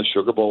Miss won the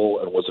Sugar Bowl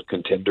and was a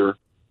contender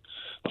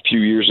a few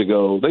years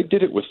ago, they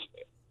did it with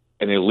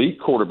an elite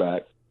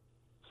quarterback.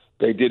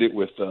 They did it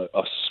with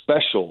a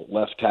special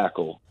left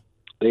tackle.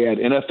 They had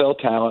NFL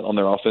talent on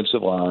their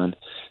offensive line.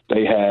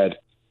 They had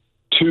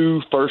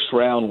 2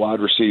 first-round wide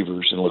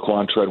receivers in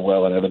Laquan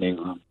Treadwell and Evan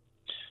Ingram.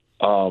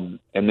 And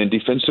then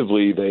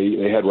defensively,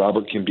 they had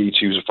Robert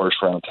Kimdichie, who's a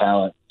first-round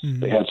talent. Mm-hmm.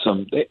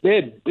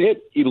 They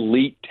had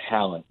elite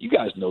talent. You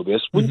guys know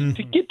this.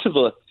 To get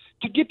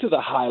to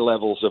the high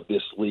levels of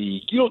this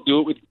league, you don't do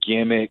it with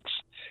gimmicks,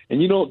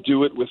 and you don't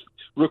do it with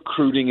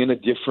recruiting in a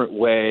different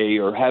way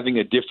or having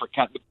a different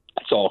kind of.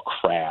 That's all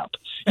crap.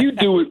 You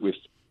do it with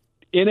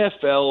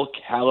NFL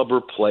caliber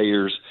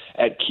players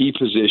at key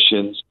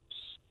positions,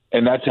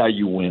 and that's how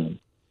you win.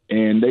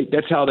 And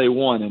that's how they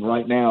won. And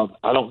right now,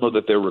 I don't know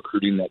that they're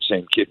recruiting that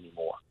same kid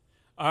anymore.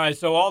 All right,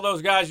 so all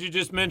those guys you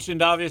just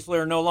mentioned obviously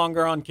are no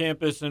longer on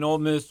campus, and Ole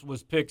Miss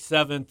was picked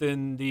 7th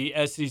in the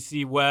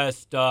SEC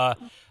West. So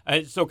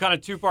kind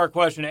of two-part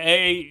question.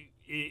 A,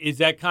 is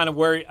that kind of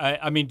where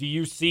 – do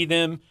you see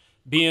them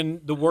being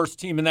the worst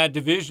team in that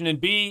division? And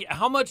B,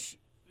 how much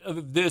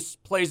of this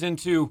plays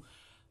into –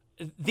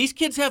 these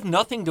kids have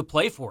nothing to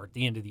play for at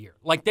the end of the year.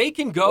 Like, they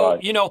can go,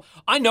 right.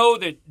 I know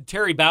that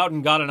Terry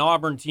Bowden got an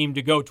Auburn team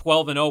to go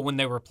 12-0 when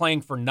they were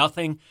playing for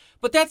nothing,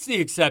 but that's the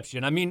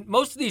exception. I mean,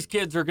 most of these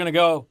kids are going to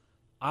go,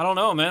 I don't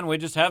know, man. We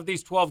just have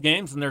these 12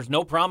 games and there's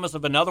no promise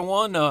of another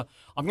one. I'm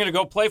going to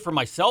go play for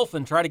myself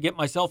and try to get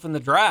myself in the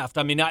draft.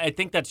 I mean, I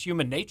think that's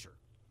human nature.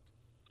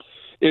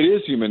 It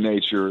is human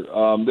nature.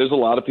 There's a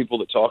lot of people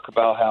that talk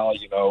about how,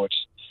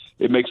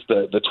 it makes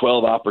the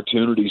 12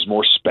 opportunities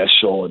more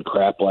special and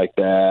crap like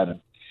that. And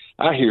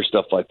I hear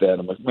stuff like that.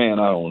 I'm like, man,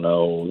 I don't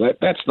know.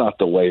 That's not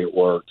the way it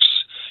works.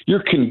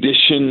 You're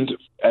conditioned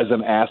as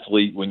an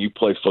athlete when you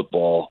play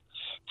football.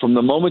 From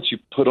the moment you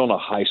put on a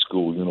high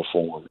school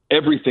uniform,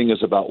 everything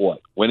is about what?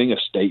 Winning a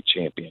state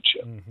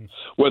championship. Mm-hmm.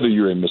 Whether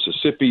you're in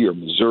Mississippi or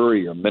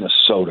Missouri or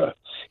Minnesota,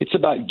 it's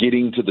about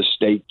getting to the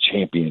state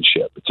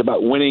championship. It's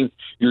about winning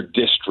your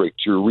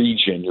district, your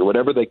region, your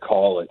whatever they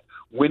call it.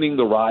 Winning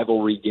the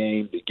rivalry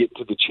game to get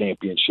to the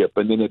championship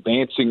and then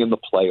advancing in the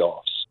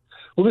playoffs.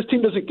 Well, this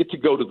team doesn't get to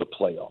go to the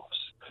playoffs.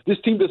 This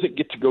team doesn't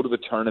get to go to the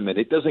tournament.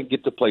 It doesn't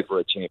get to play for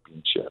a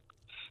championship.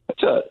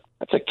 That's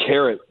a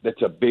carrot.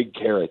 That's a big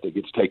carrot that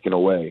gets taken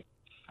away.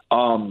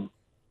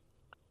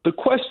 The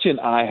question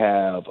I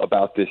have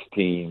about this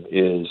team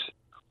is,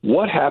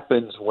 what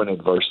happens when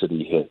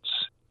adversity hits?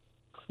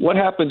 What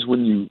happens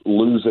when you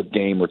lose a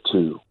game or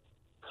two?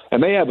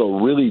 And they have a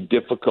really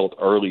difficult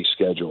early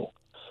schedule.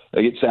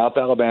 They get South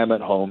Alabama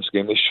at home.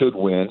 Game they should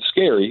win.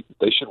 Scary.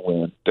 They should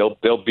win.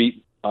 They'll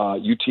beat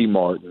UT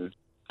Martin,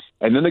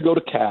 and then they go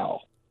to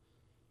Cal.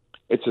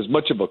 It's as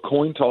much of a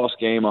coin toss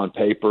game on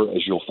paper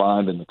as you'll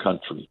find in the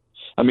country.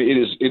 I mean,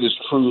 it is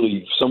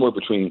truly somewhere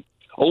between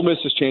Ole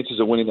Miss's chances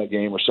of winning that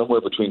game are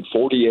somewhere between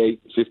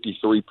 48 and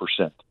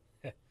 53%.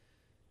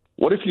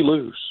 What if you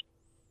lose?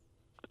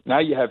 Now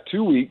you have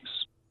 2 weeks.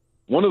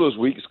 One of those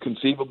weeks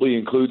conceivably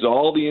includes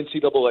all the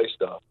NCAA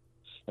stuff.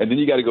 And then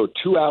you got to go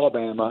to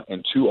Alabama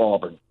and to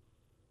Auburn.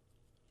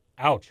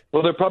 Ouch.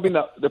 Well, they're probably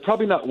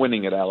not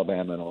winning at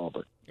Alabama and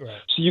Auburn.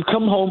 Right. So you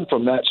come home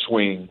from that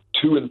swing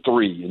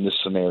 2-3 in this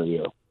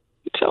scenario.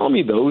 You're telling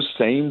me those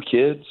same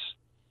kids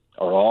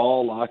are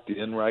all locked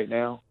in right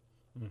now?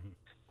 Mm-hmm.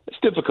 It's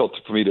difficult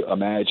for me to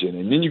imagine.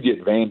 And then you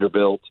get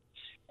Vanderbilt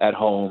at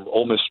home.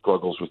 Ole Miss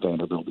struggles with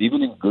Vanderbilt,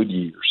 even in good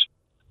years.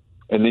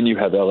 And then you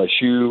have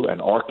LSU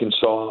and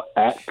Arkansas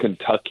at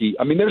Kentucky.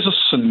 I mean, there's a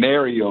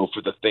scenario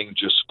for the thing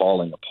just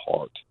falling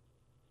apart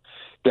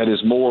that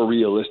is more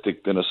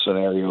realistic than a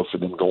scenario for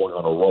them going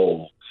on a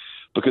roll.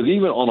 Because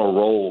even on a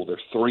roll, they're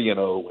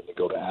 3-0 when they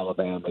go to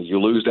Alabama. You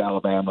lose to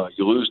Alabama,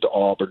 you lose to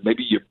Auburn.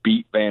 Maybe you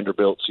beat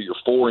Vanderbilt, so you're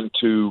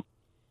 4-2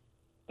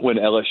 when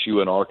LSU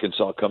and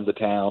Arkansas come to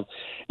town.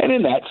 And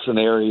in that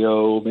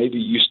scenario, maybe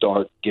you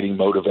start getting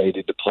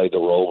motivated to play the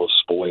role of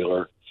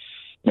spoiler.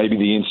 Maybe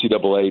the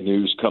NCAA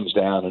news comes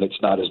down and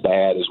it's not as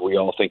bad as we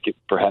all think it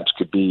perhaps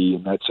could be,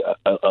 and that's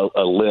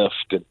a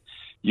lift, and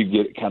you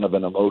get kind of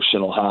an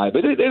emotional high.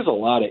 But there's a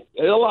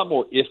lot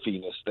more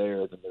iffiness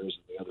there than there is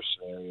in the other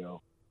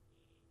scenario.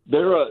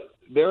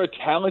 They're a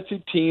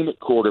talented team at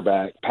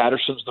quarterback.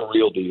 Patterson's the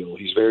real deal.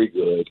 He's very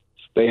good.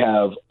 They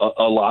have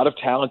a lot of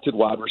talented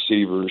wide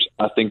receivers.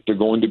 I think they're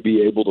going to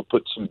be able to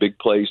put some big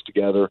plays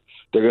together.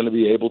 They're going to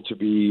be able to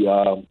be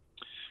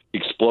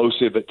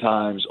explosive at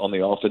times on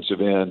the offensive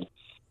end.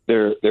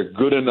 They're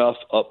good enough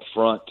up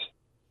front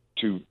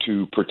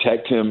to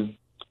protect him.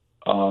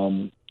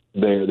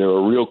 There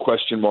are real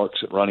question marks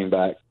at running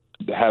back.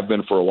 They have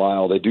been for a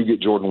while. They do get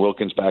Jordan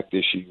Wilkins back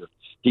this year.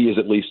 He is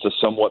at least a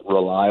somewhat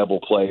reliable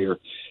player.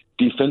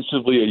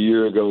 Defensively, a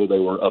year ago, they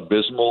were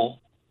abysmal.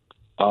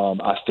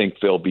 I think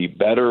they'll be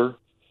better.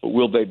 But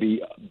will they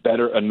be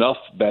enough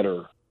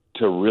better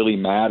to really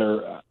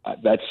matter?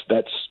 That's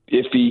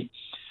iffy.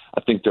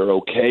 I think they're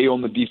okay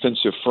on the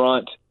defensive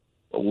front.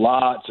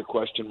 Lots of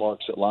question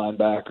marks at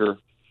linebacker.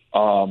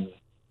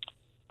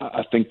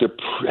 I think they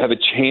have a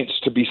chance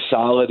to be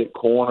solid at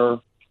corner.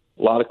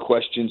 A lot of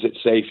questions at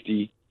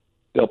safety.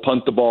 They'll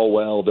punt the ball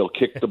well. They'll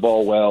kick the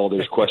ball well.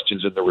 There's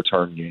questions in the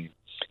return game.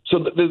 So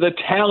the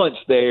talent's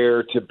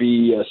there to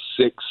be a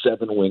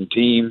 6-7 win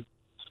team.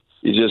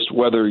 It's just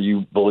whether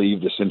you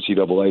believe this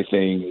NCAA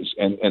thing is,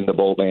 and the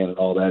bowl ban and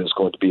all that is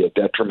going to be a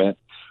detriment,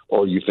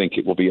 or you think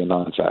it will be a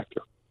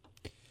non-factor.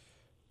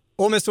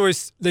 Ole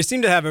Miss they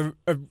seem to have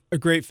a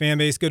great fan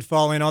base, good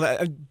following, all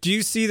that. Do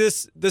you see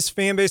this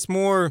fan base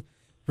more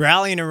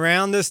rallying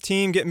around this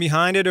team, getting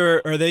behind it,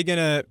 or are they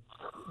gonna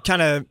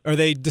are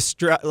they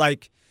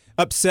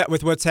upset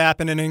with what's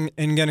happening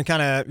and gonna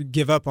kind of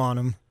give up on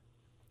them?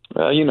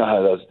 Well, you know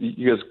how that is.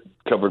 You guys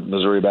covered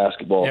Missouri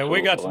basketball. Yeah,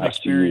 we got some last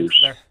experience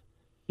there.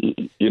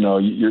 You know,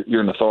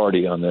 you're an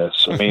authority on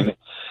this. I mean,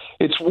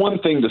 it's one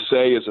thing to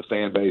say as a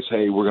fan base,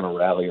 hey, we're going to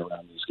rally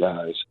around these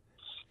guys.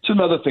 It's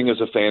another thing as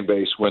a fan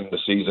base when the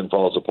season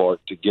falls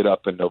apart to get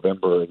up in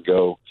November and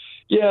go,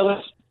 yeah,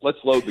 let's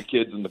load the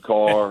kids in the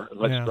car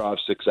and let's drive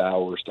 6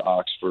 hours to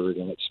Oxford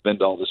and let's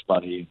spend all this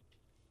money.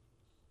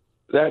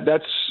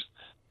 That's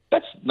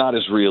not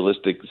as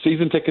realistic.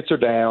 Season tickets are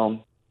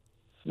down,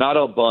 not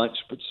a bunch,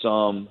 but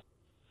some.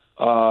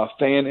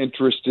 Fan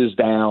interest is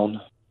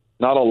down,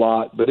 not a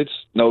lot, but it's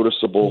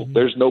noticeable. Mm-hmm.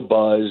 There's no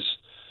buzz.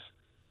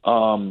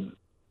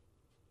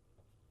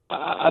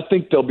 I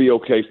think they'll be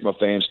okay from a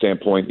fan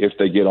standpoint if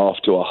they get off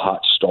to a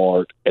hot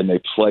start and they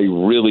play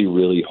really,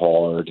 really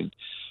hard and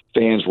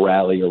fans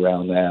rally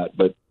around that.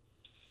 But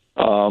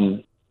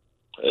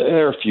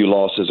they're a few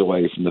losses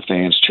away from the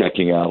fans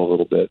checking out a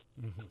little bit.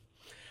 Mm-hmm.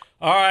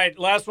 All right,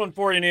 last one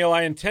for you, Neil.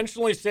 I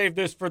intentionally saved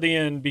this for the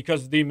end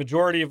because the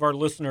majority of our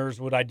listeners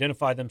would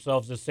identify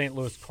themselves as St.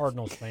 Louis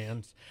Cardinals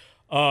fans.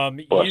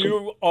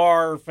 You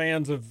are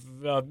fans of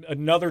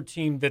another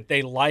team that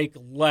they like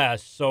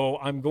less, so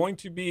I'm going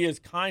to be as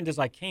kind as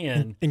I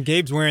can. And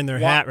Gabe's wearing their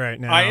hat right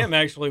now. I am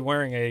actually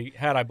wearing a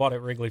hat I bought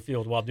at Wrigley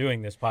Field while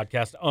doing this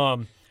podcast.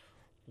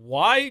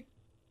 Why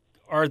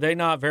are they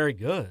not very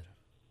good?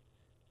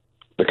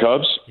 The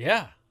Cubs?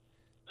 Yeah.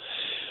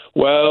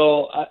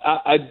 Well,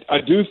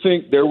 I do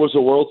think there was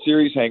a World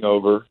Series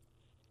hangover.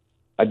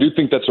 I do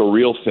think that's a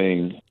real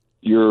thing.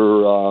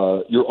 Your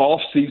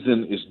off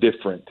season is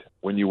different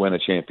when you win a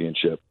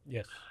championship.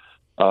 Yes.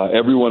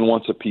 Everyone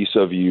wants a piece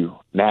of you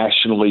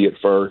nationally at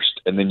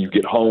first, and then you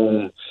get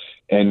home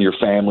and your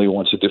family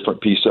wants a different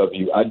piece of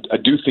you. I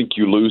do think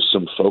you lose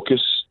some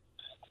focus.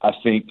 I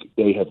think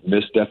they have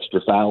missed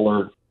Dexter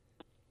Fowler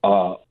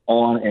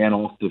on and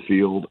off the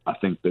field. I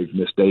think they've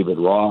missed David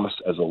Ross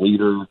as a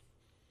leader.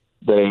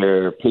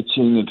 Their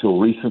pitching until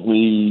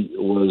recently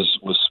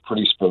was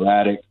pretty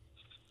sporadic.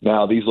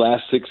 Now, these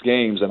last 6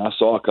 games, and I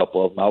saw a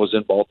couple of them, I was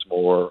in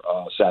Baltimore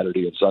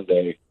Saturday and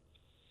Sunday,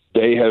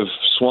 they have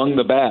swung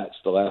the bats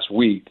the last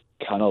week,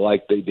 kind of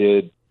like they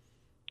did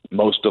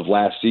most of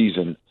last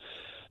season.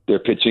 Their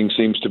pitching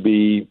seems to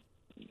be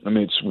I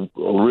mean, it's a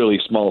really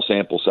small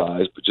sample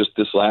size, but just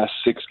this last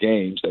 6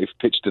 games, they've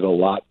pitched it a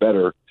lot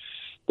better.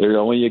 They're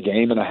only a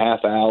game and a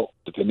half out,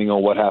 depending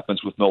on what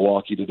happens with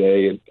Milwaukee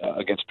today and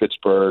against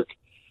Pittsburgh.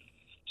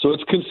 So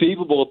it's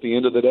conceivable at the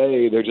end of the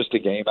day, they're just a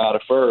game out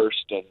of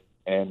first.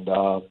 And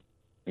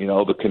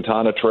the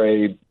Quintana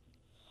trade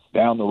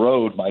down the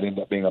road might end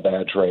up being a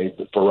bad trade.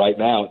 But for right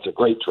now, it's a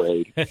great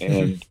trade.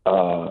 And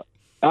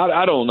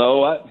I don't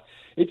know.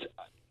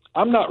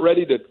 I'm not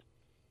ready to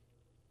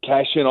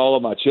cash in all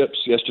of my chips.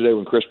 Yesterday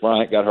when Chris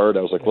Bryant got hurt,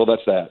 I was like, well,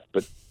 that's that.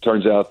 But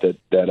turns out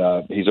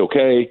that he's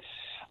okay.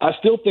 I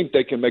still think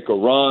they can make a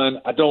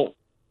run.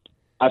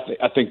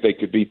 I think they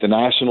could beat the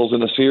Nationals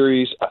in a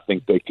series. I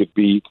think they could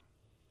beat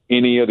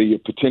any of the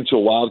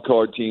potential wild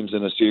card teams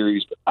in a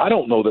series. But I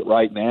don't know that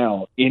right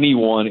now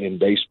anyone in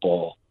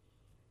baseball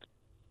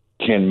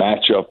can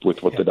match up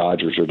with what the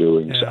Dodgers are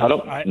doing. Yeah, so I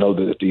don't know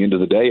that at the end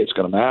of the day it's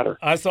going to matter.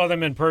 I saw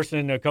them in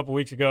person a couple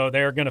weeks ago.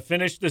 They're going to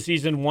finish the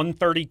season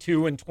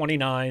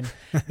 132-29.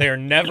 They're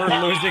never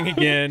losing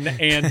again.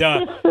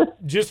 And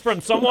just from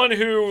someone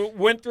who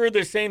went through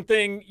the same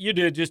thing you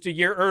did just a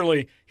year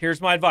early, here's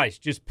my advice.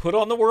 Just put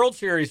on the World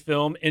Series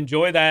film,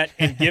 enjoy that,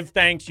 and give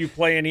thanks you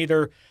play in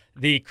either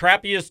the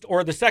crappiest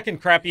or the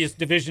second crappiest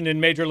division in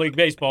Major League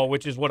Baseball,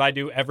 which is what I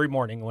do every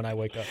morning when I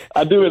wake up.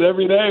 I do it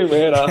every day,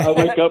 man. I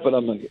wake up and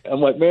I'm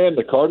like, man,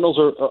 the Cardinals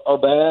are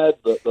bad,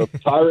 the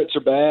Pirates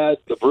are bad,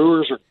 the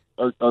Brewers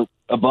are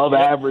above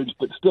average,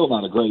 but still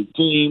not a great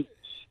team.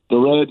 The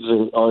Reds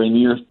are in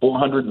year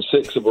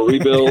 406 of a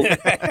rebuild,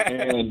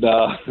 and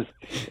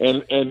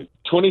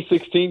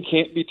 2016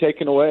 can't be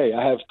taken away.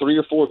 I have 3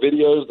 or 4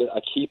 videos that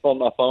I keep on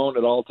my phone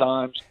at all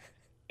times.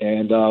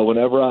 And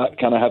whenever I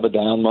kind of have a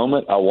down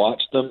moment, I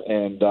watch them,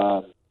 and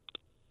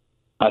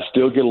I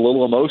still get a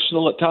little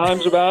emotional at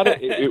times about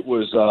it. It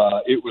was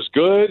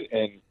good,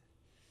 and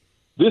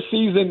this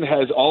season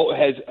has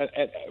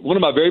one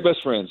of my very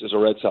best friends is a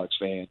Red Sox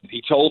fan.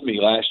 He told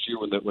me last year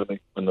when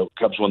the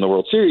Cubs won the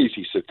World Series,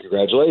 he said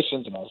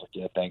congratulations, and I was like,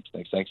 yeah, thanks.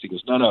 He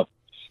goes, no,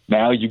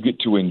 now you get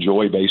to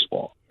enjoy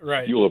baseball.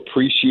 Right, you'll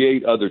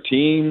appreciate other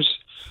teams.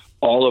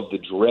 All of the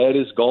dread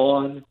is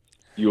gone.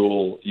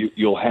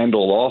 You'll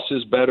handle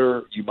losses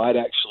better. You might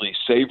actually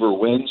savor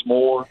wins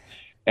more.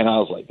 And I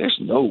was like, there's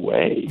no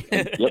way.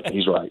 And, yep,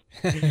 he's right.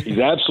 He's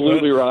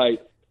absolutely right.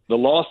 The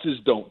losses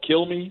don't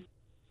kill me.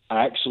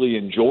 I actually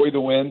enjoy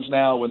the wins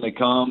now when they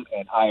come,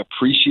 and I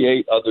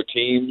appreciate other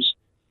teams.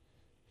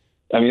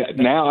 I mean,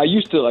 now I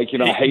used to, I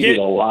hated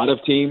a lot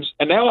of teams,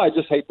 and now I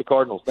just hate the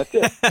Cardinals. That's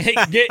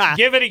it.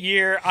 Give it a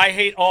year. I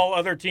hate all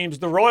other teams.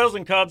 The Royals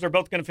and Cubs are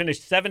both going to finish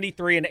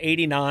 73 and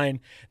 89.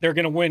 They're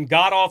going to win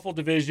god-awful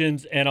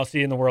divisions, and I'll see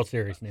you in the World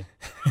Series, Neil.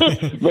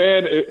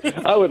 Man,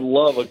 I would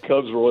love a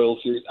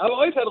Cubs-Royals series. I've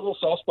always had a little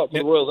soft spot for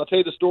the Royals. I'll tell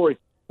you the story.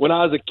 When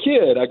I was a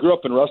kid, I grew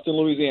up in Ruston,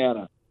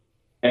 Louisiana,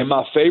 and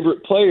my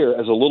favorite player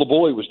as a little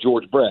boy was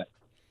George Brett.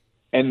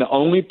 And the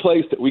only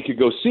place that we could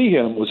go see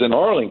him was in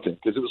Arlington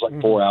because it was like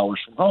 4 hours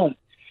from home.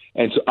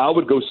 And so I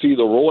would go see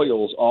the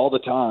Royals all the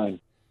time.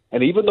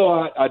 And even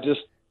though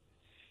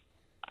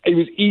it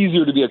was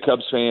easier to be a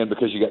Cubs fan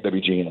because you got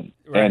WGN.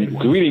 Right. And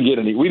we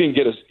didn't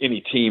get any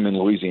team in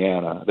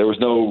Louisiana.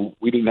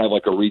 We didn't have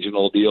like a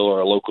regional deal or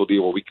a local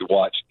deal where we could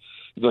watch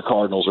the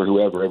Cardinals or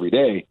whoever every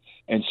day.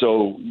 And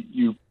so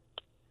it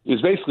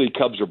was basically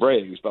Cubs or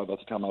Braves by the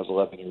time I was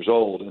 11 years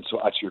old. And so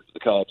I cheered for the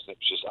Cubs. It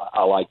was just,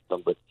 I liked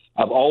them. But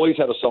I've always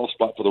had a soft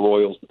spot for the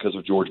Royals because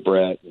of George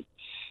Brett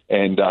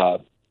and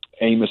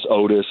Amos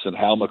Otis and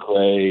Hal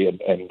McRae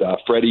and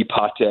Freddie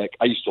Patek.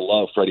 I used to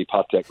love Freddie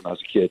Patek when I was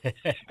a kid.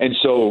 And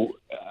so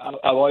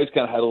I've always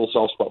kind of had a little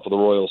soft spot for the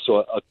Royals. So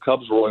a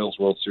Cubs-Royals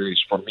World Series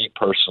for me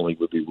personally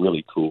would be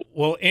really cool.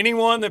 Well,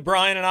 anyone that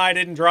Brian and I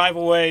didn't drive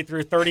away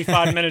through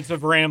 35 minutes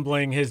of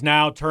rambling has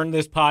now turned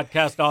this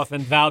podcast off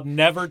and vowed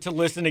never to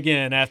listen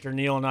again after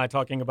Neil and I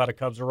talking about a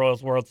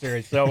Cubs-Royals World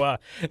Series. So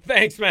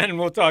thanks, man, and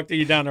we'll talk to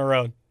you down the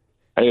road.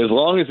 Hey, as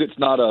long as it's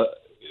not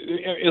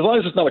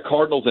a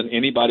Cardinals and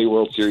anybody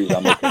World Series,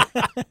 I'm okay.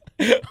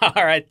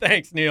 All right,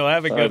 thanks, Neil.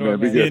 Have a good one,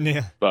 man. Good.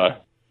 Neil. Bye.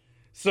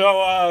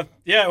 So,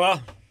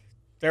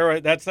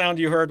 that sound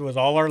you heard was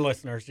all our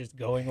listeners just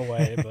going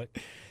away.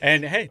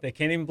 And hey, they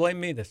can't even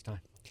blame me this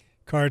time.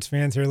 Cards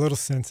fans are a little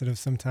sensitive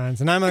sometimes,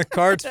 and I'm a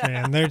Cards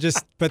fan.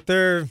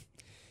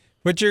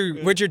 What'd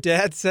your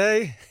dad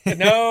say?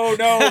 No,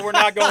 we're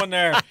not going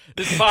there.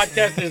 This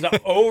podcast is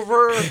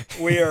over.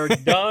 We are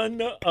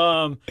done.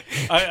 I'm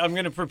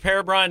going to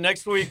prepare Brian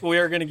next week. We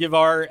are going to give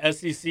our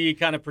SEC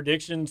kind of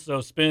predictions. So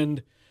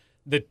spend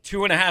the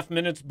 2.5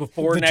 minutes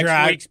before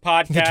next week's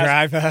podcast. The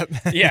drive up.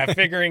 Yeah,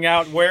 figuring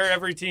out where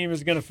every team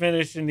is going to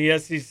finish in the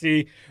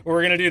SEC.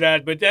 We're going to do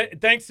that. But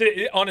thanks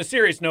to, on a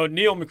serious note,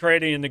 Neil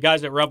McCready and the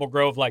guys at Rebel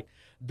Grove,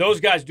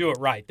 those guys do it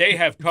right. They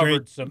have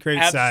covered some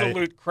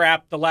absolute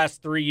crap the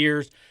last 3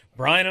 years.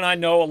 Brian and I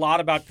know a lot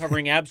about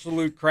covering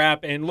absolute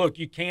crap. And look,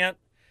 you can't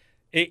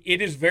 –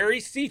 it is very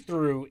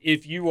see-through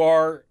if you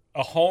are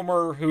a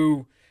homer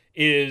who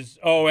is,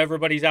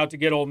 everybody's out to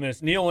get Ole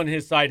Miss. Neil and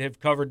his side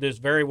have covered this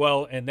very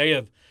well, and they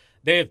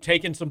have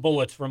taken some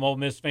bullets from Ole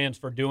Miss fans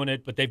for doing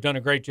it, but they've done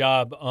a great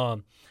job.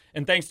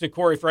 And thanks to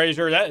Corey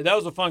Frazier. That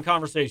was a fun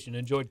conversation.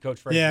 Enjoyed Coach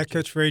Frazier. Yeah,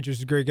 Coach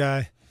Frazier's a great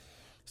guy.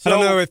 So, I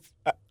don't know if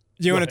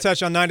you want to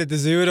touch on Night at the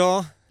Zoo at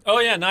all? Oh,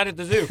 yeah, Night at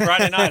the Zoo,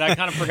 Friday night. I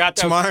kind of forgot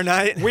that. Tomorrow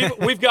night?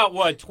 We've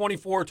got,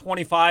 24,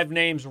 25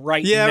 names now?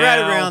 Yeah, right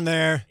around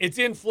there. It's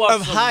in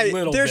flux a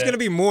little There's bit. going to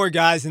be more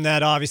guys than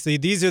that, obviously.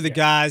 These are the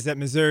guys that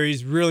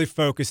Missouri's really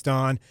focused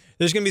on.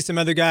 There's going to be some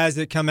other guys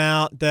that come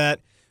out that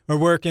are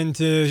working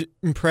to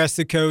impress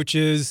the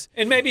coaches.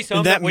 And maybe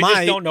some that we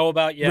just don't know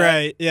about yet.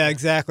 Right, yeah,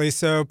 exactly.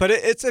 So, but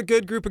it's a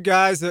good group of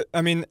guys. That,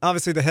 I mean,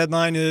 obviously the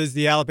headline is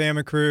the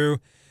Alabama crew.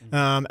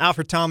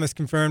 Alfred Thomas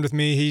confirmed with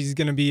me he's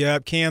going to be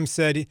up. Cam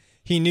said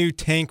he knew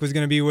Tank was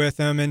going to be with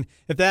him, and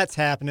if that's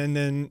happening,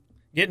 then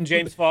getting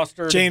James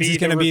Foster, is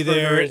going to be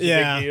there. Is a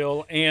big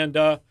deal. And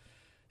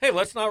hey,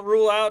 let's not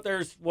rule out.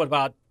 There's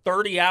about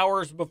 30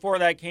 hours before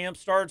that camp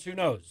starts. Who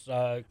knows?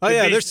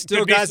 There's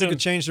still guys that could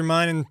change their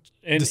mind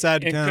and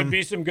decide to come. Could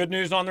be some good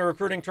news on the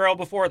recruiting trail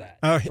before that.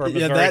 Oh,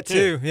 yeah, that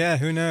too. Yeah,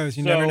 who knows?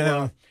 You never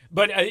know.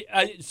 But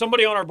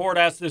somebody on our board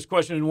asked this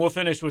question, and we'll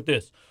finish with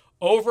this.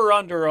 Over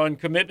under on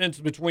commitments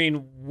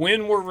between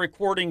when we're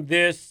recording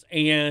this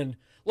and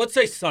let's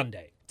say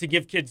Sunday to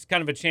give kids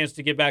kind of a chance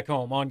to get back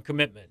home on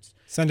commitments.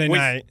 Sunday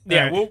night.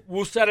 Yeah, right.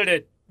 We'll set it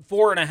at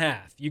 4.5.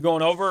 You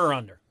going over or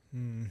under?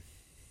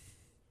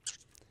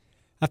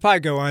 I'd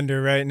probably go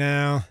under right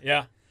now.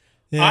 Yeah.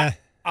 Yeah.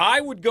 I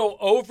would go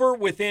over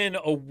within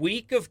a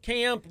week of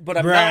camp, but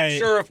I'm not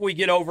sure if we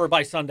get over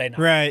by Sunday night.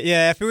 Right,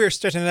 yeah. If we were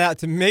stretching it out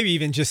to maybe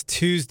even just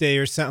Tuesday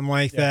or something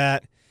like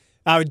that,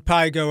 I would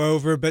probably go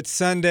over. But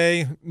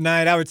Sunday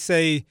night, I would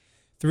say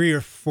 3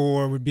 or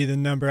 4 would be the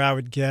number I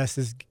would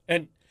guess.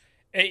 And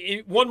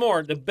one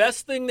more. The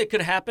best thing that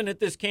could happen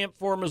at this camp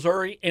for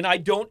Missouri, and I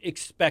don't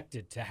expect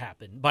it to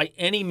happen by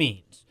any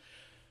means,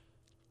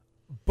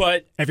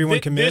 but everyone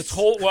commits.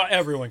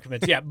 Everyone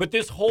commits, yeah. But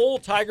this whole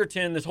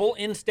Tigerton, this whole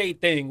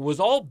in-state thing was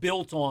all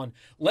built on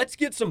let's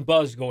get some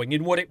buzz going.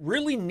 And what it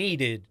really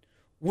needed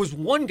was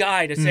one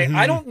guy to say,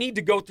 I don't need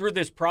to go through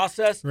this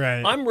process.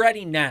 Right. I'm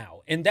ready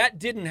now. And that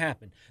didn't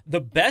happen. The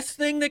best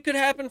thing that could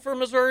happen for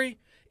Missouri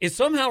is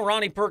somehow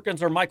Ronnie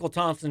Perkins or Michael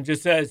Thompson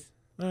just says,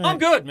 I'm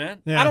good,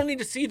 man. Yeah. I don't need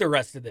to see the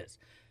rest of this.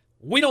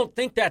 We don't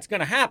think that's going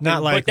to happen.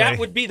 Not likely. But that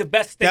would be the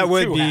best thing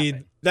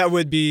happen. That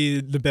would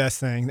be the best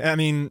thing. I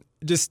mean,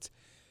 just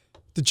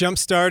to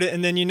jumpstart it,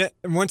 and then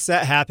once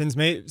that happens,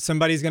 maybe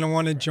somebody's going to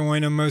want to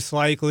join them most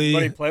likely.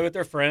 Somebody play with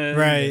their friends.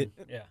 Right.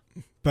 Yeah.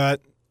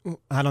 But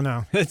I don't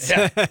know.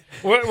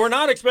 We're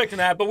not expecting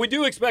that, but we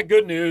do expect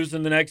good news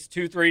in the next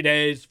 2-3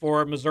 days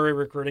for Missouri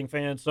recruiting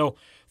fans. So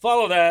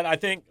follow that. I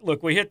think,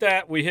 look, we hit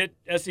that. We hit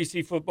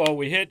SEC football.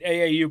 We hit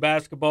AAU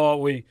basketball.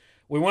 We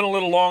went a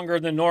little longer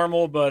than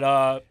normal,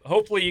 but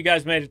hopefully you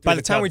guys made it through. By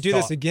the time we do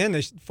this again,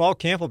 the fall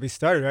camp will be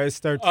started, right? It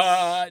starts.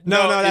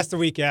 No, that's the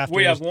week after.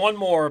 We have one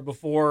more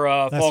before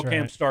fall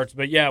camp starts.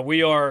 But, yeah,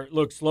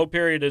 slow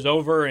period is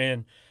over,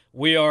 and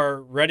we are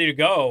ready to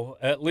go,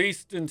 at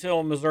least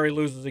until Missouri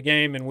loses a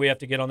game and we have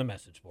to get on the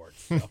message board.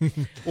 So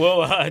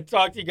we'll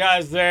talk to you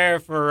guys there.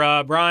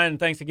 For Brian,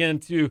 thanks again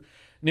to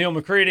Neil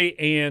McCready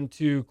and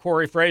to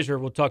Corey Frazier.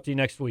 We'll talk to you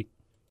next week.